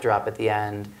a mic drop at the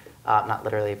end, not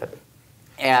literally, but,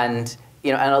 and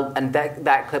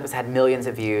that clip has had millions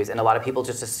of views, and a lot of people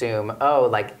just assume, oh,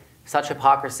 like such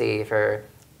hypocrisy for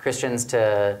Christians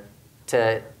to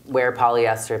wear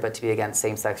polyester but to be against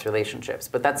same-sex relationships.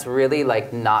 But that's really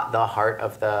like not the heart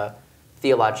of the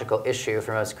theological issue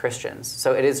for most Christians.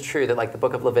 So it is true that like the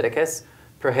book of Leviticus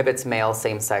prohibits male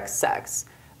same-sex sex,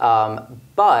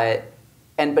 but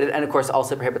of course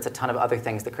also prohibits a ton of other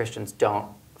things that Christians don't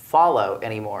follow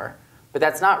anymore. But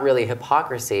that's not really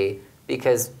hypocrisy,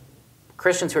 because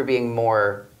Christians who are being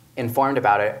more informed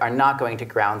about it are not going to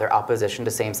ground their opposition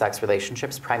to same-sex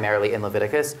relationships primarily in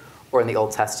Leviticus or in the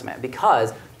Old Testament,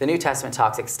 because the New Testament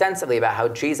talks extensively about how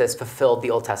Jesus fulfilled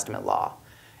the Old Testament law.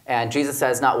 And Jesus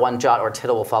says not one jot or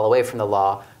tittle will fall away from the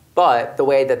law, but the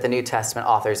way that the New Testament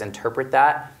authors interpret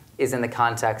that is in the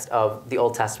context of the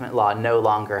Old Testament law no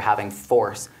longer having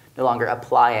force, no longer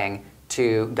applying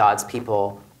to God's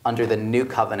people under the new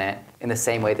covenant in the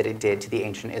same way that it did to the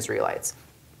ancient Israelites.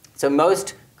 So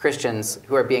most Christians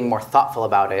who are being more thoughtful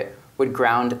about it would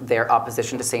ground their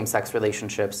opposition to same-sex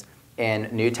relationships in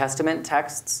New Testament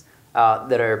texts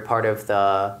that are part of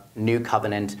the new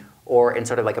covenant, or in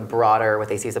sort of like a broader, what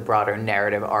they see as a broader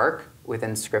narrative arc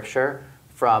within Scripture,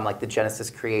 from like the Genesis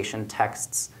creation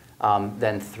texts,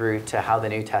 then through to how the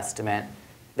New Testament,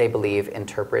 they believe,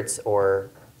 interprets or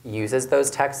uses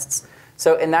those texts.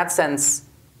 So in that sense,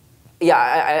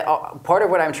 yeah, part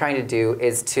of what I'm trying to do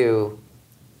is to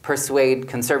persuade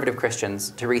conservative Christians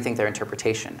to rethink their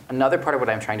interpretation. Another part of what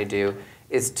I'm trying to do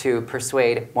is to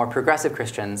persuade more progressive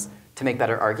Christians to make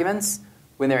better arguments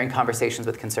when they're in conversations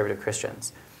with conservative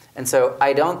Christians. And so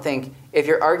I don't think if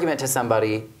your argument to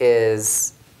somebody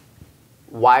is,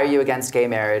 why are you against gay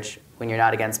marriage when you're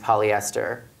not against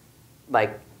polyester?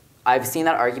 Like, I've seen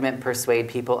that argument persuade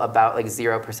people about like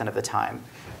 0% of the time,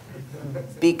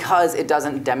 because it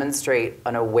doesn't demonstrate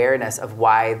an awareness of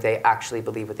why they actually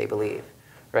believe what they believe,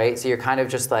 right? So you're kind of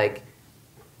just like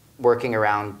working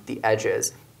around the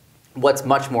edges. What's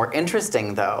much more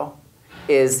interesting, though,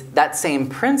 is that same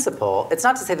principle. It's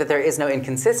not to say that there is no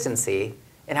inconsistency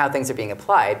in how things are being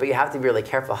applied, but you have to be really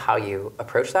careful how you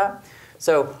approach that.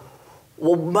 So,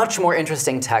 well, much more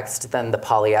interesting text than the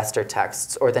polyester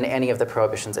texts or than any of the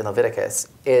prohibitions in Leviticus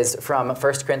is from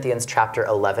 1 Corinthians chapter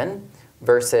 11,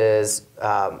 verses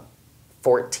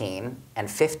 14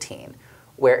 and 15,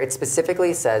 where it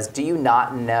specifically says, "Do you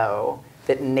not know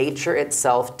that nature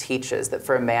itself teaches that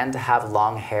for a man to have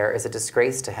long hair is a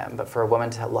disgrace to him, but for a woman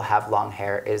to have long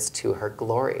hair is to her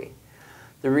glory?"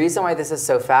 The reason why this is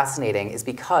so fascinating is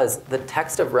because the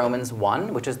text of Romans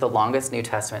 1, which is the longest New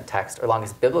Testament text, or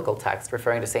longest biblical text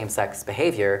referring to same-sex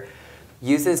behavior,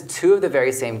 uses two of the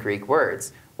very same Greek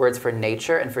words for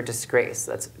nature and for disgrace.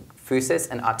 That's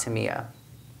phusis and atomia.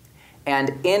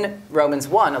 And in Romans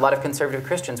 1, a lot of conservative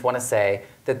Christians want to say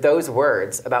that those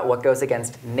words about what goes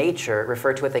against nature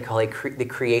refer to what they call the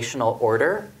creational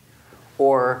order,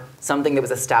 or something that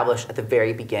was established at the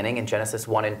very beginning in Genesis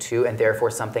 1 and 2, and therefore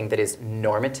something that is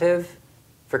normative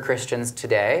for Christians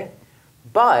today.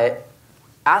 But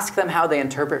ask them how they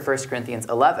interpret 1 Corinthians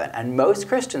 11. And most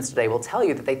Christians today will tell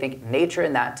you that they think nature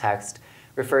in that text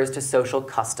refers to social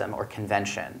custom or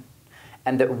convention,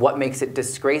 and that what makes it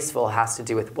disgraceful has to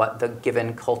do with what the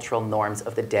given cultural norms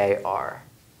of the day are.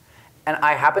 And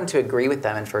I happen to agree with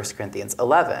them in 1 Corinthians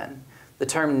 11. The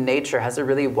term nature has a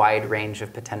really wide range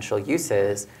of potential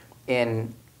uses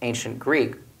in ancient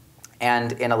Greek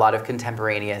and in a lot of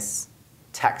contemporaneous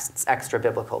texts,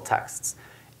 extra-biblical texts,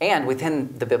 and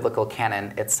within the biblical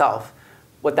canon itself.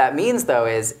 What that means, though,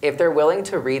 is if they're willing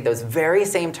to read those very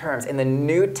same terms in the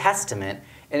New Testament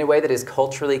in a way that is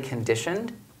culturally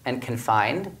conditioned and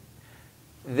confined,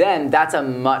 then that's a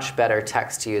much better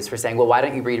text to use for saying, well, why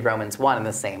don't you read Romans 1 in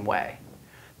the same way?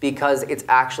 Because it's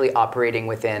actually operating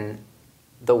within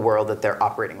the world that they're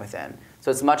operating within.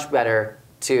 So it's much better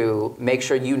to make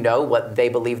sure you know what they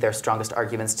believe their strongest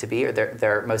arguments to be, or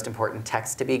their most important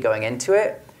texts to be going into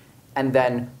it, and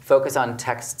then focus on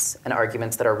texts and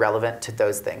arguments that are relevant to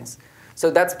those things.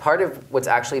 So that's part of what's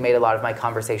actually made a lot of my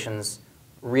conversations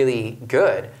really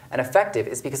good and effective,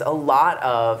 is because a lot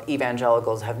of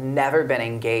evangelicals have never been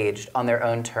engaged on their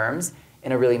own terms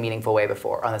in a really meaningful way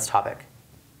before on this topic.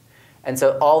 And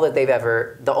so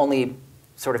the only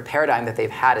sort of paradigm that they've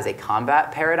had is a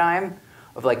combat paradigm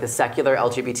of like the secular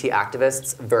LGBT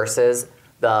activists versus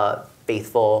the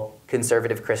faithful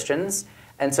conservative Christians.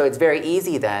 And so it's very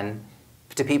easy then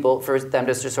for them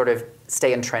to just sort of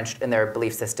stay entrenched in their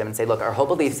belief system and say, look, our whole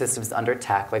belief system is under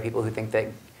attack by people who think that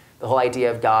the whole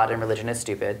idea of God and religion is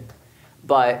stupid.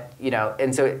 But,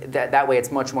 and so that way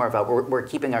it's much more of we're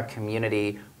keeping our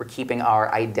community, we're keeping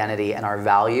our identity and our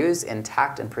values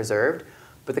intact and preserved.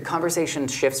 But the conversation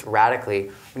shifts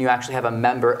radically when you actually have a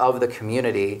member of the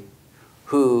community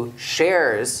who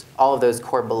shares all of those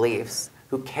core beliefs,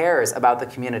 who cares about the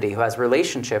community, who has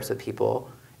relationships with people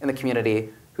in the community,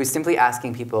 who's simply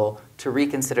asking people to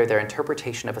reconsider their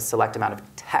interpretation of a select amount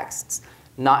of texts,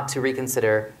 not to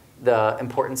reconsider the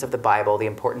importance of the Bible, the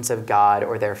importance of God,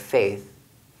 or their faith.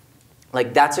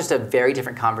 Like, that's just a very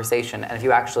different conversation. And if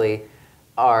you actually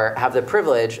have the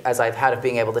privilege, as I've had, of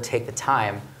being able to take the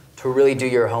time to really do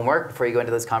your homework before you go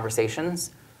into those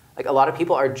conversations, like a lot of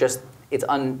people it's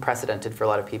unprecedented for a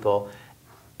lot of people.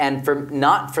 And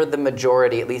not for the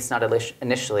majority, at least not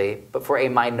initially, but for a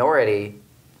minority,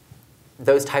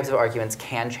 those types of arguments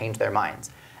can change their minds.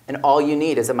 And all you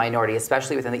need is a minority,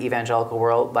 especially within the evangelical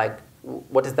world. Like,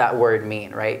 what does that word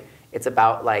mean, right? It's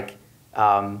about like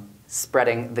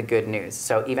spreading the good news.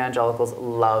 So evangelicals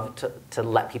love to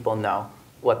let people know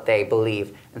what they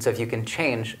believe. And so if you can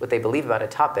change what they believe about a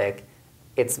topic,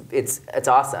 it's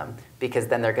awesome, because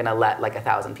then they're going to let like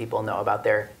 1,000 people know about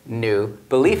their new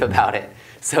belief about it.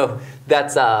 So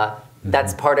that's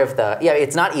part of the,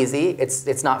 it's not easy,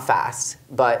 it's not fast,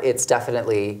 but it's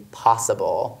definitely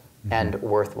possible and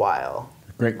worthwhile.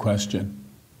 Great question.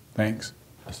 Thanks.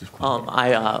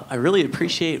 I really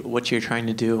appreciate what you're trying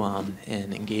to do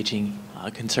in engaging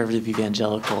conservative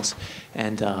evangelicals,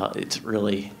 and it's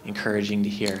really encouraging to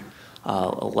hear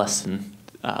a lesson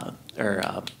or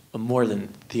a more than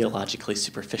theologically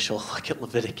superficial look at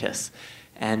Leviticus.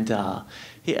 And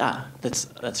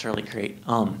that's really great.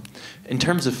 In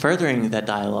terms of furthering that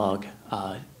dialogue,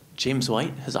 James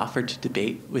White has offered to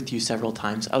debate with you several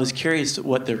times. I was curious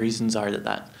what the reasons are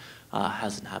that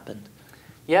hasn't happened.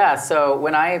 Yeah, so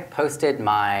when I posted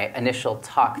my initial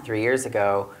talk 3 years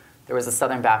ago, there was a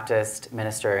Southern Baptist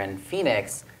minister in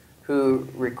Phoenix who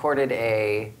recorded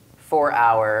a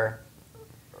 4-hour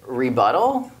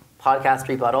podcast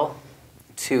rebuttal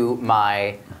to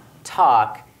my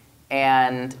talk.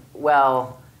 And,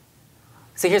 well,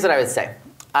 so here's what I would say.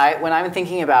 When I'm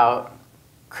thinking about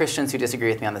Christians who disagree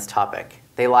with me on this topic,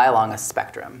 they lie along a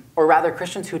spectrum. Or rather,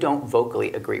 Christians who don't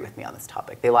vocally agree with me on this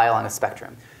topic. They lie along a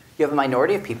spectrum. You have a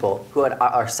minority of people who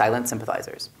are silent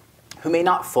sympathizers, who may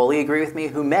not fully agree with me,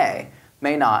 who may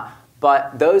not,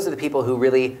 but those are the people who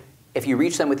really, if you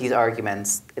reach them with these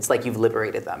arguments, it's like you've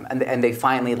liberated them, and they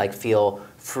finally like feel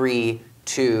free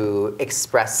to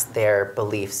express their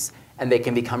beliefs, and they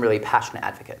can become really passionate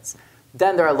advocates.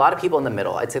 Then there are a lot of people in the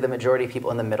middle, I'd say the majority of people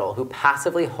in the middle, who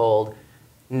passively hold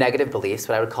negative beliefs,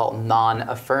 what I would call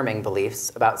non-affirming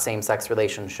beliefs about same-sex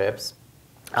relationships,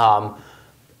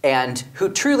 and who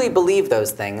truly believe those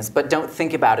things but don't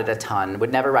think about it a ton,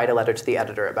 would never write a letter to the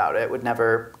editor about it, would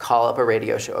never call up a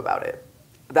radio show about it.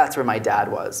 That's where my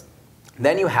dad was.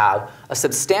 Then you have a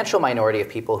substantial minority of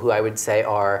people who I would say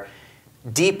are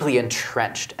deeply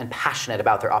entrenched and passionate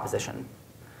about their opposition.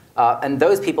 And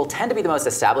those people tend to be the most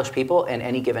established people in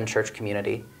any given church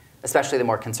community, especially the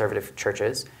more conservative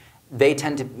churches. They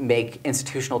tend to make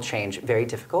institutional change very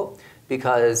difficult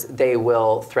because they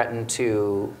will threaten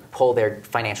to pull their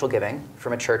financial giving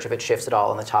from a church if it shifts at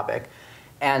all on the topic.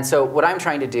 And so what I'm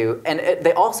trying to do, and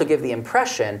they also give the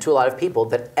impression to a lot of people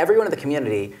that everyone in the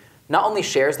community not only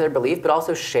shares their belief, but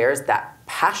also shares that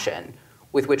passion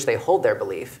with which they hold their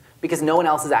belief, because no one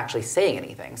else is actually saying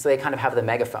anything. So they kind of have the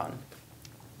megaphone.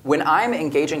 When I'm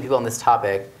engaging people on this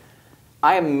topic,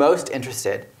 I am most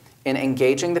interested in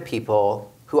engaging the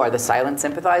people who are the silent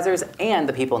sympathizers and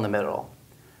the people in the middle.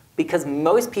 Because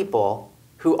most people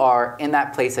who are in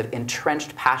that place of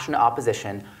entrenched, passionate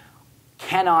opposition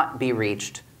cannot be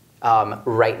reached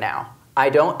right now. I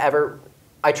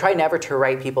try never to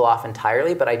write people off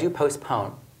entirely, but I do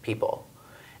postpone people.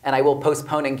 And I will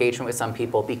postpone engagement with some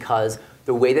people because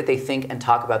the way that they think and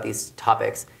talk about these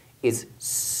topics is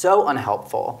so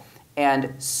unhelpful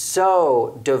and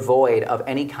so devoid of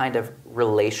any kind of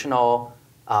relational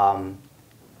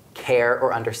care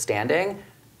or understanding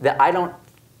that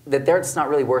it's not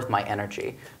really worth my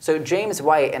energy. So James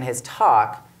White in his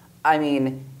talk, I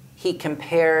mean, he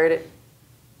compared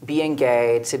being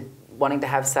gay to wanting to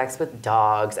have sex with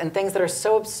dogs and things that are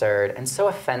so absurd and so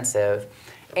offensive.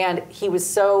 And he was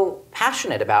so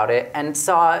passionate about it and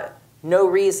saw no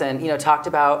reason, talked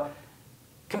about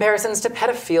comparisons to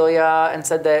pedophilia and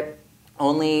said that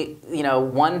only,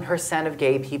 1% of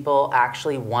gay people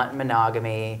actually want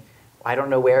monogamy. I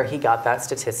don't know where he got that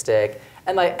statistic.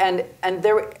 And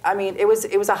there, I mean, it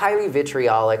was a highly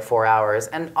vitriolic 4 hours.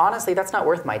 And honestly, that's not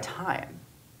worth my time.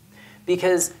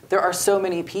 Because there are so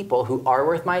many people who are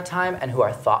worth my time and who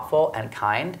are thoughtful and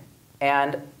kind.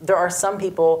 And there are some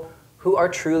people who are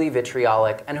truly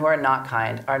vitriolic and who are not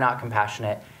kind, are not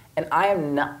compassionate. And I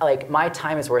am not, my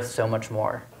time is worth so much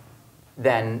more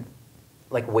than,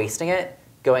 wasting it,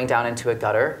 going down into a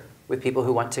gutter with people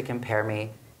who want to compare me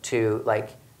to,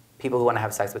 people who want to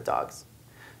have sex with dogs.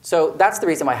 So that's the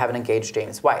reason why I haven't engaged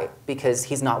James White, because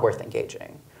he's not worth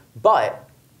engaging. But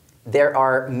there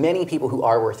are many people who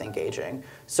are worth engaging.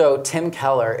 So Tim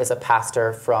Keller is a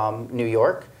pastor from New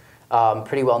York,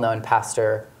 pretty well-known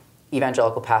pastor,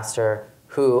 evangelical pastor,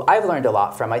 who I've learned a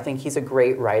lot from. I think he's a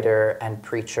great writer and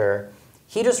preacher.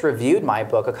 He just reviewed my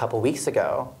book a couple weeks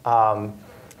ago.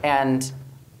 And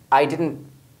I didn't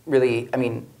really,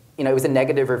 it was a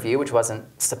negative review, which wasn't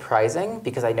surprising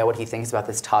because I know what he thinks about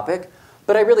this topic.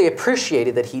 But I really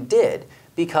appreciated that he did,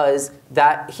 because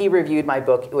that he reviewed my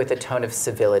book with a tone of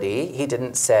civility. He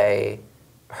didn't say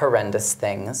horrendous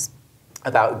things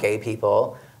about gay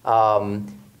people.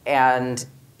 And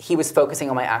he was focusing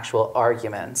on my actual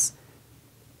arguments,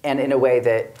 and in a way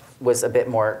that was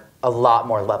a lot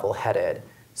more level-headed.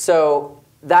 So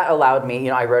that allowed me,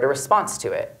 I wrote a response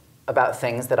to it about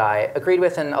things that I agreed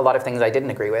with and a lot of things I didn't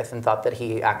agree with and thought that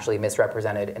he actually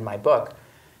misrepresented in my book.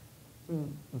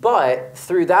 But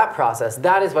through that process,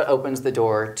 that is what opens the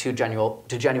door to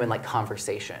genuine like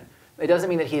conversation. It doesn't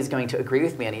mean that he's going to agree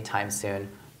with me anytime soon,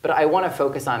 but I want to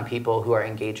focus on people who are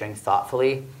engaging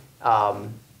thoughtfully.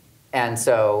 And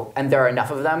there are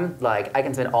enough of them, like I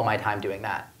can spend all my time doing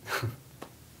that.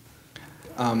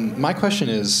 My question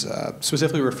is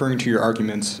specifically referring to your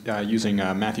arguments using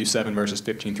Matthew 7, verses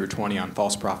 15 through 20 on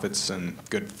false prophets and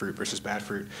good fruit versus bad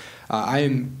fruit. I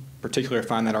in particular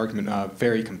find that argument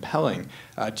very compelling.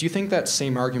 Do you think that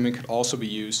same argument could also be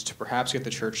used to perhaps get the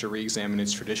church to re-examine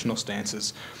its traditional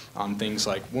stances on things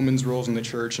like women's roles in the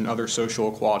church and other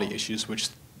social equality issues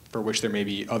for which there may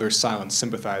be other silent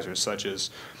sympathizers, such as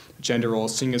gender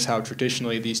roles, seeing as how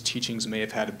traditionally these teachings may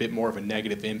have had a bit more of a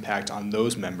negative impact on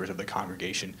those members of the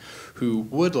congregation who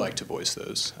would like to voice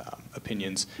those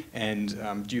opinions?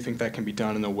 And do you think that can be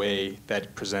done in a way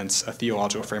that presents a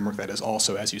theological framework that is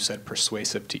also, as you said,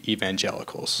 persuasive to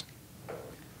evangelicals?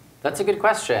 That's a good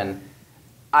question.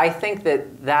 I think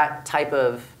that type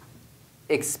of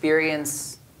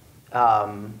experience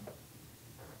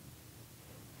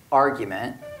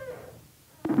argument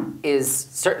is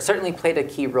certainly played a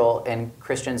key role in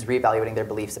Christians reevaluating their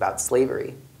beliefs about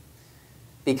slavery,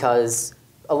 because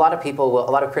a lot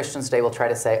of Christians today will try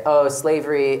to say, oh,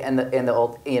 slavery in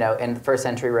the first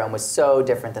century Rome was so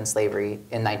different than slavery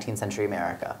in 19th century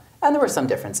America, and there were some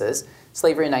differences.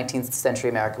 Slavery in 19th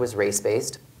century America was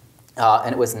race-based,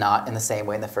 and it was not in the same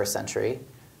way in the first century.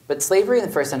 But slavery in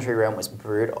the first century Rome was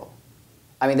brutal.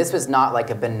 I mean, this was not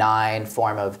like a benign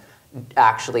form of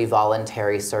actually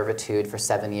voluntary servitude for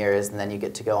 7 years and then you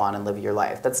get to go on and live your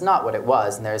life. That's not what it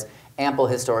was, and there's ample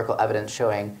historical evidence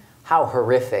showing how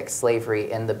horrific slavery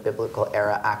in the biblical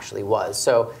era actually was.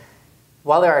 So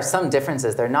while there are some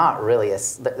differences, they're not really,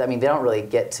 they don't really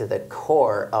get to the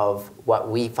core of what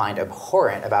we find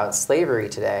abhorrent about slavery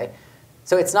today.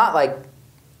 So it's not like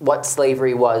what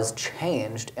slavery was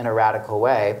changed in a radical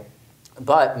way,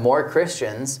 but more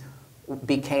Christians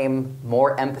became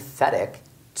more empathetic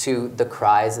to the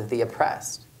cries of the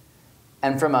oppressed.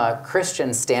 And from a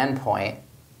Christian standpoint,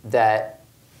 that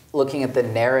looking at the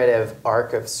narrative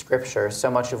arc of Scripture,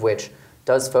 so much of which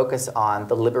does focus on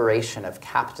the liberation of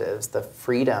captives, the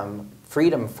freedom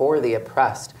for the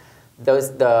oppressed,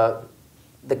 the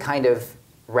kind of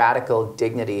radical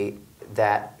dignity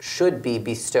that should be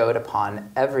bestowed upon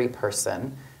every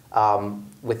person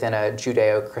within a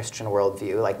Judeo-Christian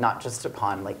worldview, like not just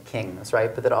upon like kings,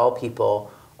 right, but that all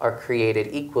people are created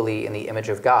equally in the image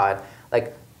of God,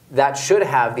 like that should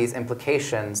have these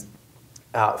implications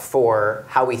for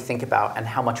how we think about and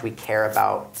how much we care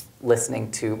about listening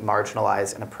to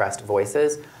marginalized and oppressed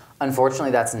voices.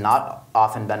 Unfortunately, that's not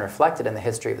often been reflected in the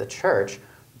history of the church,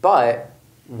 but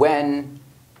when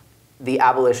the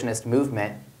abolitionist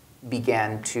movement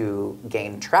began to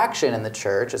gain traction in the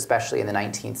church, especially in the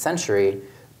 19th century,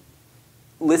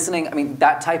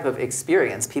 that type of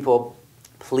experience, people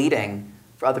pleading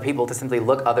for other people to simply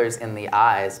look others in the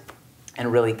eyes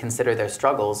and really consider their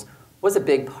struggles, was a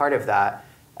big part of that.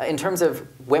 In terms of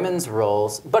women's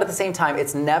roles, but at the same time,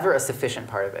 it's never a sufficient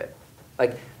part of it.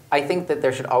 Like, I think that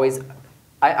there should always,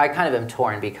 I kind of am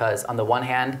torn, because on the one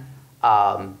hand,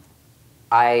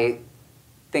 I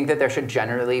think that there should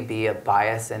generally be a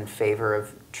bias in favor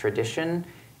of tradition,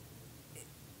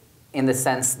 in the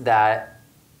sense that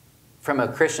from a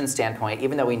Christian standpoint,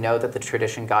 even though we know that the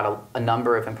tradition got a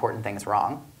number of important things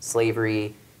wrong,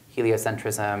 slavery,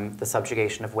 heliocentrism, the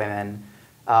subjugation of women,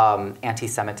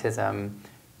 anti-Semitism,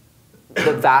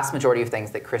 the vast majority of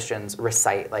things that Christians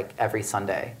recite like every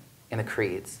Sunday in the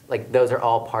creeds, like those are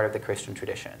all part of the Christian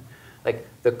tradition. Like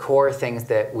the core things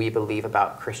that we believe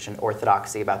about Christian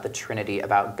orthodoxy, about the Trinity,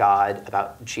 about God,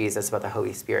 about Jesus, about the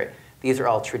Holy Spirit, these are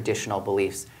all traditional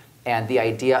beliefs. And the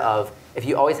idea of, if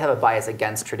you always have a bias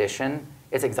against tradition,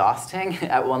 it's exhausting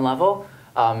at one level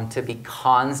to be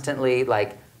constantly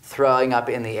like throwing up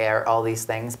in the air all these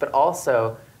things, but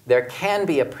also there can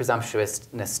be a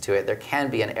presumptuousness to it, there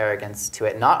can be an arrogance to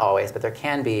it, not always, but there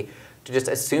can be, to just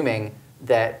assuming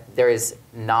that there is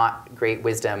not great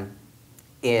wisdom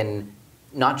in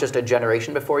not just a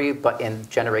generation before you, but in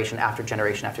generation after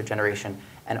generation after generation,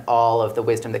 and all of the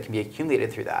wisdom that can be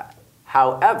accumulated through that.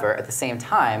 However, at the same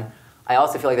time, I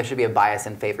also feel like there should be a bias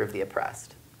in favor of the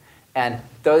oppressed. And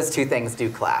those two things do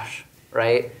clash,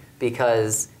 right?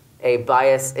 Because a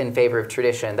bias in favor of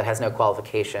tradition that has no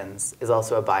qualifications is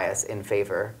also a bias in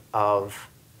favor of,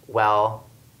 well,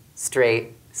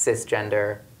 straight,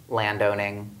 cisgender,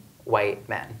 landowning, white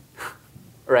men,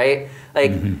 right?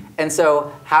 Like, and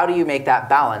so how do you make that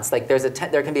balance? Like,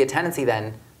 there can be a tendency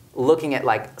then, looking at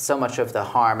like so much of the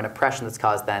harm and oppression that's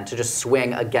caused then, to just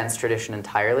swing against tradition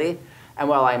entirely. And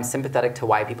while I'm sympathetic to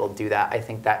why people do that, I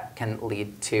think that can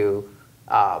lead to,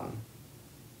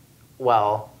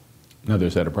 well, another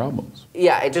set of problems.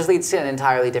 Yeah, it just leads to an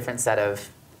entirely different set of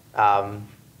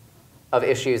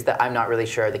issues that I'm not really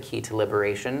sure are the key to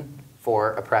liberation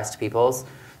for oppressed peoples.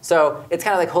 So it's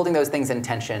kind of like holding those things in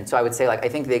tension. So I would say, like, I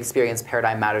think the experience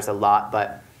paradigm matters a lot,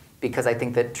 but because I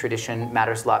think that tradition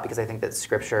matters a lot, because I think that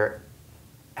Scripture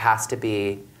has to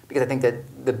be, because I think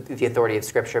that the authority of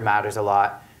Scripture matters a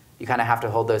lot, you kind of have to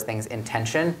hold those things in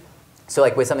tension. So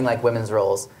like with something like women's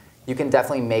roles, you can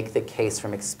definitely make the case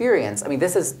from experience. I mean,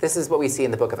 this is what we see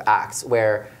in the book of Acts,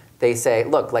 where they say,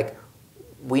 look, like,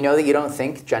 we know that you don't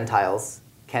think Gentiles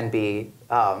can be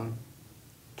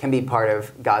part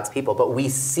of God's people, but we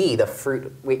see the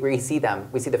fruit. We see them.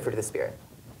 We see the fruit of the Spirit,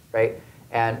 right?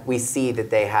 And we see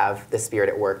that they have the Spirit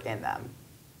at work in them.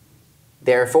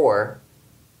 Therefore,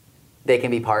 they can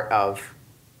be part of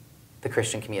the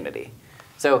Christian community.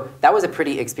 So that was a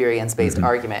pretty experience-based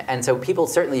argument. And so people,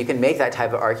 certainly, you can make that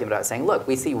type of argument about saying, look,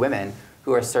 we see women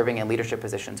who are serving in leadership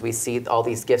positions. We see all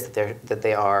these gifts that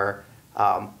they are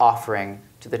offering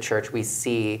to the church. We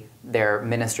see their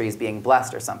ministries being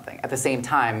blessed or something. At the same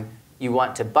time, you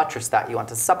want to buttress that. You want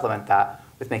to supplement that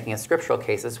with making a scriptural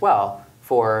case as well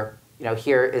for,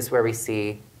 here is where we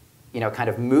see, kind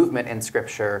of movement in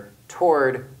Scripture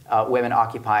toward women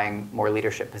occupying more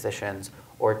leadership positions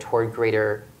or toward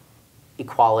greater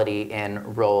equality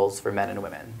in roles for men and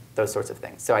women, those sorts of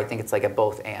things. So I think it's like a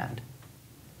both and.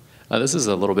 This is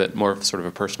a little bit more of sort of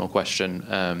a personal question,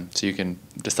 so you can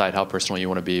decide how personal you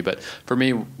want to be. But for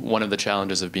me, one of the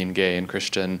challenges of being gay and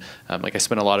Christian, like I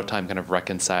spent a lot of time kind of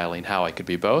reconciling how I could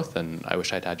be both, and I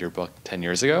wish I'd had your book 10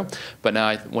 years ago. But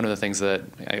now one of the things that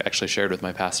I actually shared with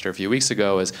my pastor a few weeks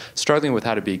ago is struggling with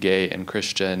how to be gay and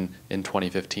Christian in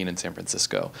 2015 in San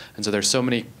Francisco. And so there's so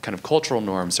many kind of cultural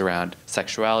norms around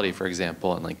sexuality, for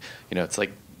example, and it's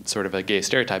like sort of a gay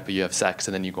stereotype, but you have sex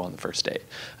and then you go on the first date.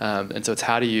 And so it's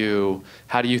how do you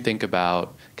think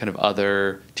about kind of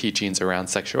other teachings around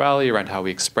sexuality, around how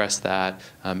we express that,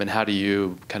 and how do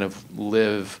you kind of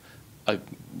live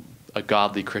a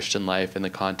godly Christian life in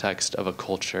the context of a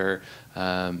culture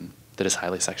that is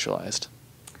highly sexualized?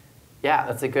 Yeah,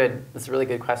 that's a really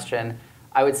good question.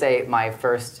 I would say my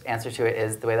first answer to it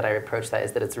is, the way that I approach that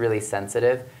is that it's really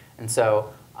sensitive. And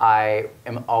so I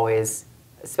am always,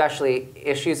 especially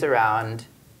issues around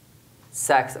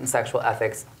sex and sexual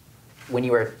ethics, when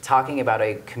you are talking about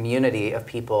a community of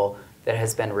people that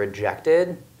has been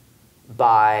rejected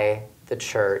by the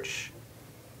church,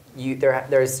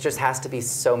 there's just has to be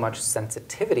so much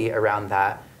sensitivity around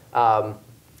that,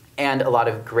 and a lot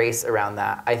of grace around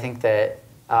that. I think that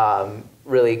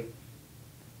really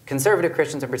conservative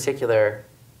Christians in particular,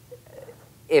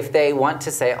 if they want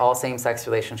to say all same-sex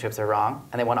relationships are wrong,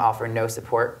 and they want to offer no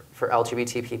support for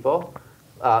LGBT people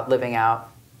living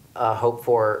out hope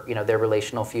for their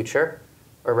relational future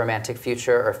or romantic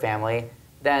future or family,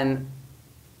 then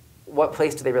what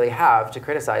place do they really have to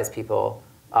criticize people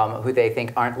who they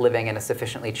think aren't living in a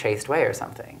sufficiently chaste way or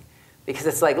something? Because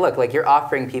it's like, look, like, you're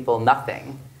offering people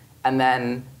nothing and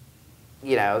then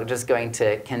just going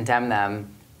to condemn them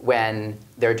when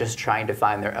they're just trying to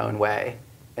find their own way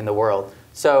in the world.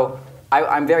 So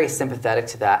I'm very sympathetic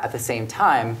to that. At the same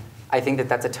time, I think that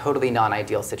that's a totally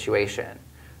non-ideal situation,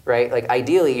 right? Like,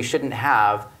 ideally, you shouldn't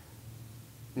have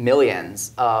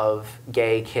millions of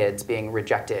gay kids being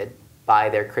rejected by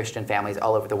their Christian families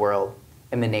all over the world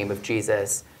in the name of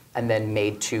Jesus, and then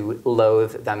made to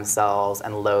loathe themselves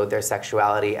and loathe their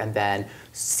sexuality, and then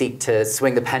seek to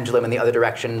swing the pendulum in the other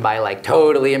direction by like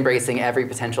totally embracing every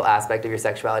potential aspect of your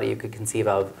sexuality you could conceive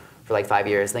of for like 5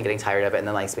 years, then getting tired of it, and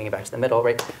then like swinging back to the middle,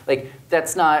 right? Like,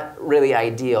 that's not really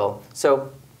ideal.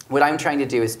 So what I'm trying to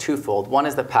do is twofold. One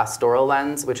is the pastoral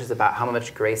lens, which is about how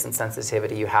much grace and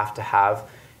sensitivity you have to have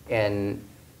in,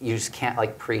 you just can't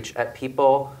like preach at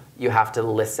people. You have to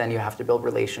listen, you have to build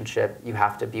relationship, you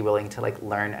have to be willing to like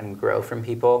learn and grow from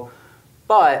people.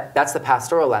 But that's the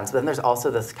pastoral lens. But then there's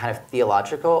also this kind of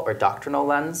theological or doctrinal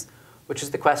lens, which is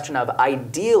the question of,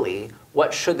 ideally,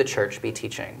 what should the church be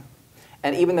teaching?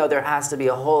 And even though there has to be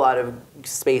a whole lot of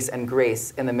space and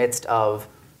grace in the midst of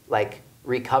like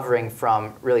recovering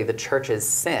from really the church's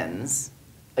sins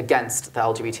against the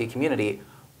LGBT community,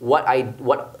 what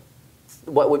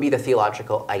would be the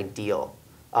theological ideal?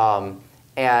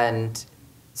 And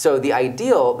so the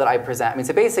ideal that I present, I mean,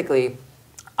 so basically,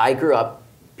 I grew up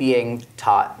being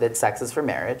taught that sex is for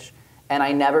marriage, and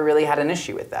I never really had an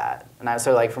issue with that. And I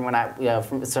so like from when I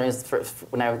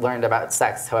when I learned about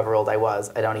sex, however old I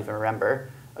was, I don't even remember.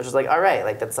 I was just like, all right,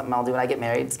 like that's something I'll do when I get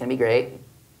married. It's gonna be great,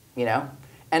 you know,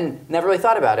 and never really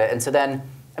thought about it. And so then,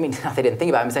 I mean, not that I didn't think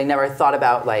about it. I never thought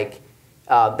about like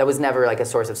that was never like a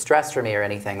source of stress for me or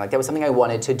anything. Like that was something I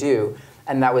wanted to do,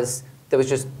 and that was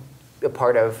just a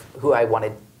part of who I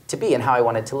wanted to be and how I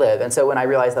wanted to live. And so when I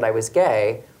realized that I was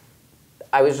gay,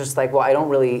 I was just like, well, I don't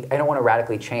want to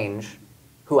radically change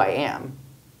who I am.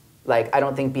 Like, I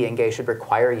don't think being gay should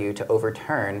require you to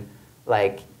overturn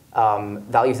like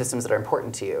value systems that are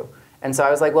important to you. And so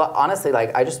I was like, well, honestly,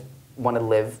 like I just want to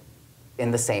live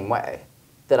in the same way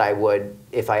that I would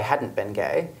if I hadn't been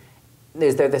gay.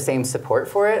 Is there the same support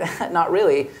for it? Not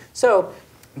really. So,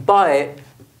 but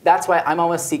that's why I'm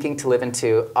almost seeking to live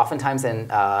into, oftentimes in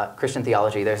Christian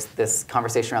theology, there's this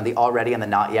conversation around the already and the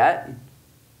not yet,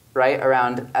 right?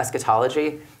 Around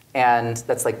eschatology. And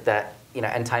that's like the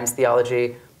end times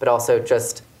theology, but also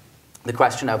just the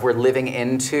question of we're living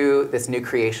into this new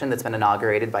creation that's been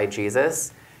inaugurated by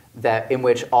Jesus, that in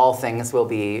which all things will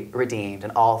be redeemed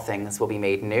and all things will be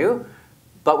made new,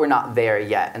 but we're not there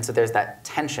yet. And so there's that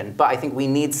tension. But I think we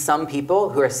need some people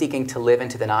who are seeking to live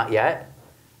into the not yet,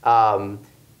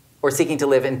 or seeking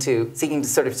to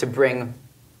sort of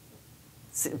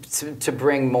to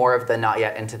bring more of the not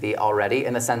yet into the already,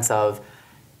 in the sense of,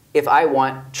 if I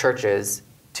want churches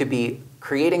to be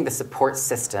creating the support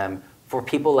system for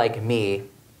people like me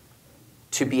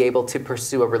to be able to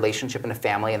pursue a relationship and a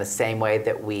family in the same way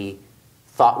that we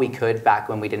thought we could back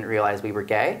when we didn't realize we were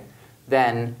gay,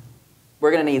 then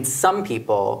we're going to need some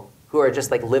people who are just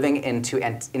like living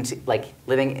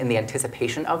living in the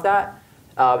anticipation of that.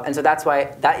 And so that's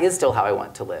why that is still how I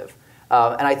want to live.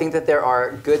 And I think that there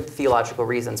are good theological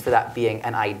reasons for that being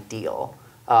an ideal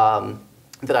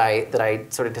that I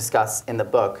sort of discuss in the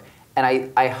book.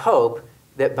 And I hope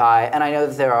that and I know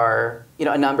that there are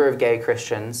a number of gay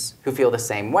Christians who feel the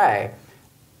same way,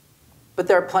 but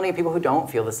there are plenty of people who don't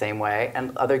feel the same way,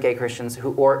 and other gay Christians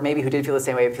or maybe who did feel the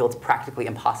same way, feel it's practically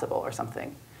impossible or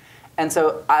something. And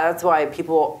so that's why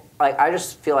people, I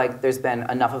just feel like there's been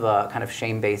enough of a kind of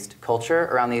shame-based culture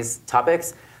around these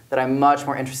topics that I'm much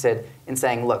more interested in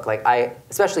saying, look, like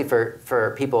especially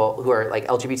for people who are like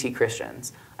LGBT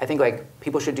Christians, I think like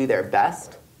people should do their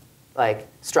best, like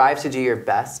strive to do your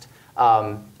best,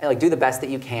 and like do the best that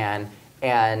you can,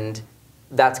 and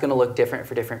that's going to look different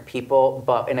for different people.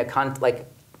 But in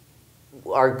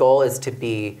our goal is to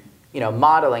be,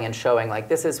 modeling and showing like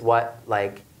this is what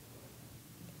like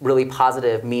really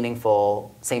positive,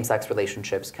 meaningful same-sex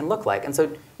relationships can look like. And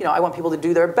so, I want people to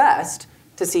do their best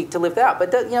to seek to live that out.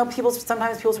 But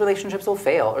sometimes people's relationships will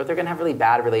fail, or they're going to have really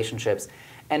bad relationships,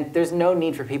 and there's no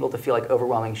need for people to feel like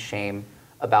overwhelming shame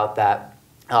about that.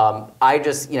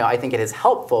 I think it is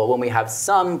helpful when we have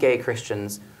some gay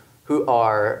Christians who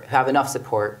have enough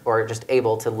support or just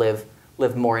able to live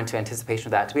more into anticipation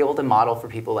of that, to be able to model for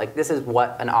people like this is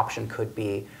what an option could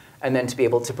be, and then to be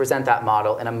able to present that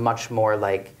model in a much more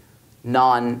like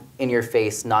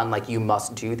non-in-your-face, non-like you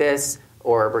must do this,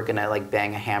 or we're gonna like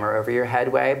bang a hammer over your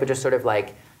head way, but just sort of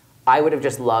like, I would have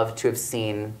just loved to have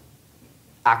seen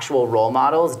actual role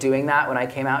models doing that when I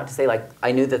came out, to say like,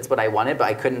 I knew that's what I wanted, but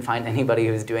I couldn't find anybody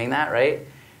who was doing that, right?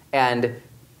 And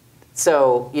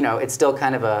so, it's still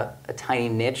kind of a tiny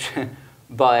niche,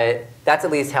 but that's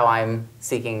at least how I'm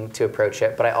seeking to approach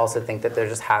it. But I also think that there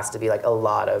just has to be like a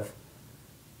lot of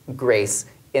grace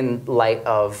in light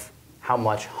of how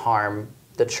much harm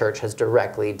the church has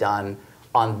directly done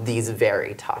on these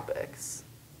very topics.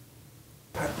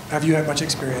 Have you had much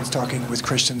experience talking with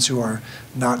Christians who are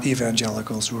not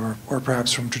evangelicals, or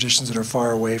perhaps from traditions that are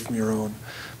far away from your own?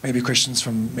 Maybe Christians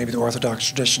from maybe the Orthodox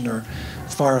tradition, or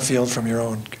far afield from your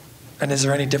own. And is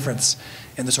there any difference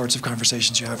in the sorts of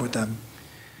conversations you have with them?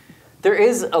 There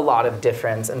is a lot of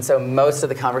difference, and so most of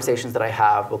the conversations that I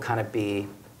have will kind of be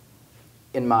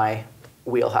in my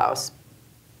wheelhouse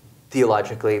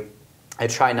theologically. I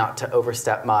try not to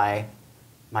overstep my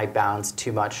bounds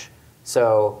too much.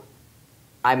 So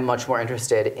I'm much more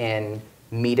interested in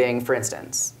meeting, for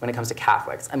instance, when it comes to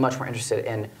Catholics, I'm much more interested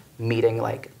in meeting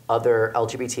like other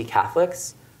LGBT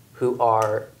Catholics who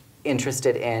are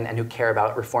interested in and who care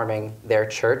about reforming their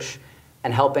church,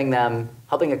 and helping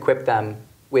equip them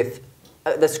with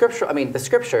the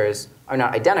scriptures are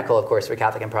not identical, of course, for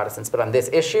Catholic and Protestants, but on this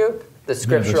issue, the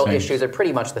scriptural issues are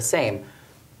pretty much the same.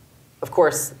 Of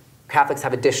course, Catholics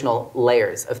have additional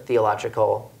layers of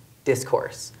theological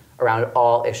discourse around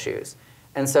all issues.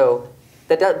 And so,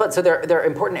 so there are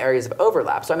important areas of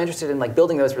overlap. So I'm interested in like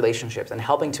building those relationships and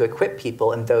helping to equip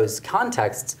people in those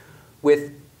contexts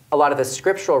with a lot of the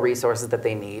scriptural resources that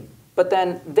they need. But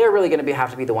then they're really going to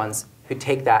have to be the ones who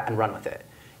take that and run with it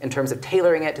in terms of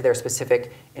tailoring it to their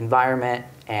specific environment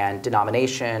and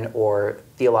denomination or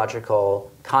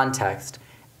theological context,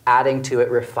 adding to it,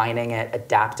 refining it,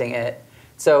 adapting it.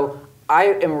 So I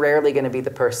am rarely going to be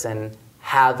the person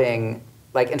having,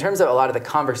 like in terms of a lot of the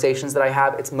conversations that I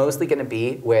have, it's mostly going to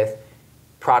be with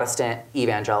Protestant,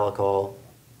 evangelical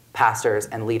pastors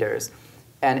and leaders.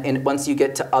 And once you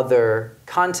get to other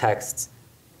contexts,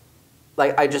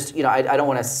 like I just, I don't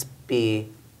want to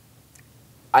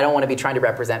be trying to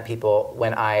represent people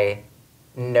when I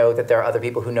know that there are other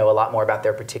people who know a lot more about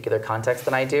their particular context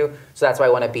than I do. So that's why I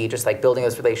want to be just like building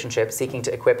those relationships, seeking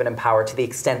to equip and empower to the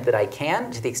extent that I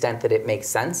can, to the extent that it makes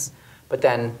sense, but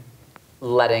then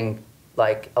letting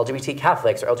like LGBT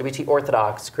Catholics or LGBT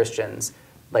Orthodox Christians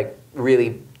like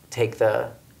really take the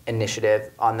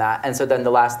initiative on that. And so then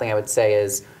the last thing I would say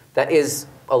is that is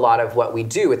a lot of what we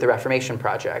do with the Reformation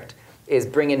Project, is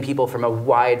bring in people from a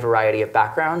wide variety of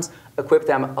backgrounds, equip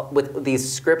them with these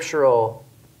scriptural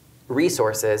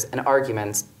resources and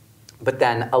arguments, but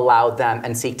then allow them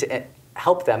and seek to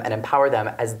help them and empower them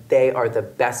as they are the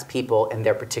best people in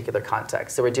their particular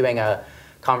context. So we're doing a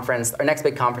conference, our next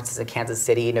big conference is in Kansas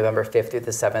City, November 5th through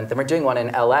the 7th, and we're doing one in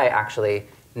LA actually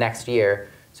next year.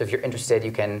 So if you're interested,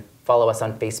 you can follow us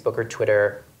on Facebook or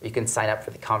Twitter. You can sign up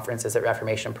for the conferences at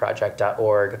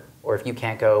reformationproject.org, or if you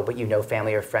can't go, but you know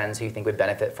family or friends who you think would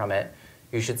benefit from it,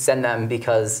 you should send them,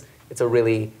 because it's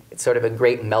sort of a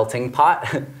great melting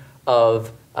pot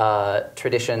of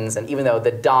traditions. And even though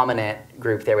the dominant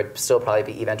group there would still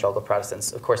probably be evangelical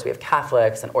Protestants, of course we have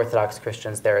Catholics and Orthodox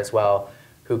Christians there as well,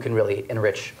 who can really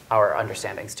enrich our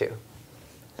understandings too.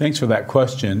 Thanks for that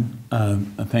question.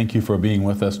 Thank you for being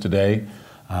with us today.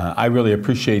 I really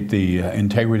appreciate the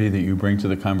integrity that you bring to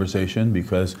the conversation,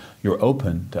 because you're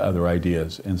open to other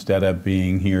ideas instead of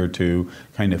being here to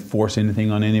kind of force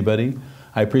anything on anybody.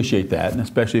 I appreciate that, and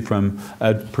especially from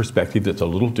a perspective that's a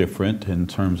little different in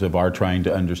terms of our trying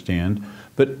to understand.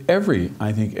 But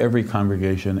I think every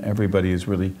congregation, everybody is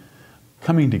really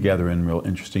coming together in real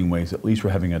interesting ways. At least we're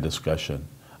having a discussion.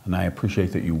 And I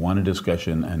appreciate that you want a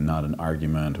discussion and not an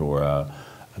argument or a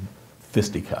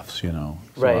fisticuffs, So,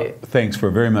 right. Thanks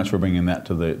very much for bringing that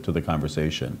to the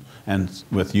conversation. And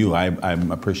with you,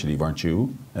 I'm appreciative, aren't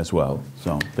you, as well?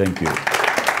 So thank you.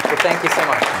 Well, thank you so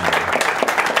much.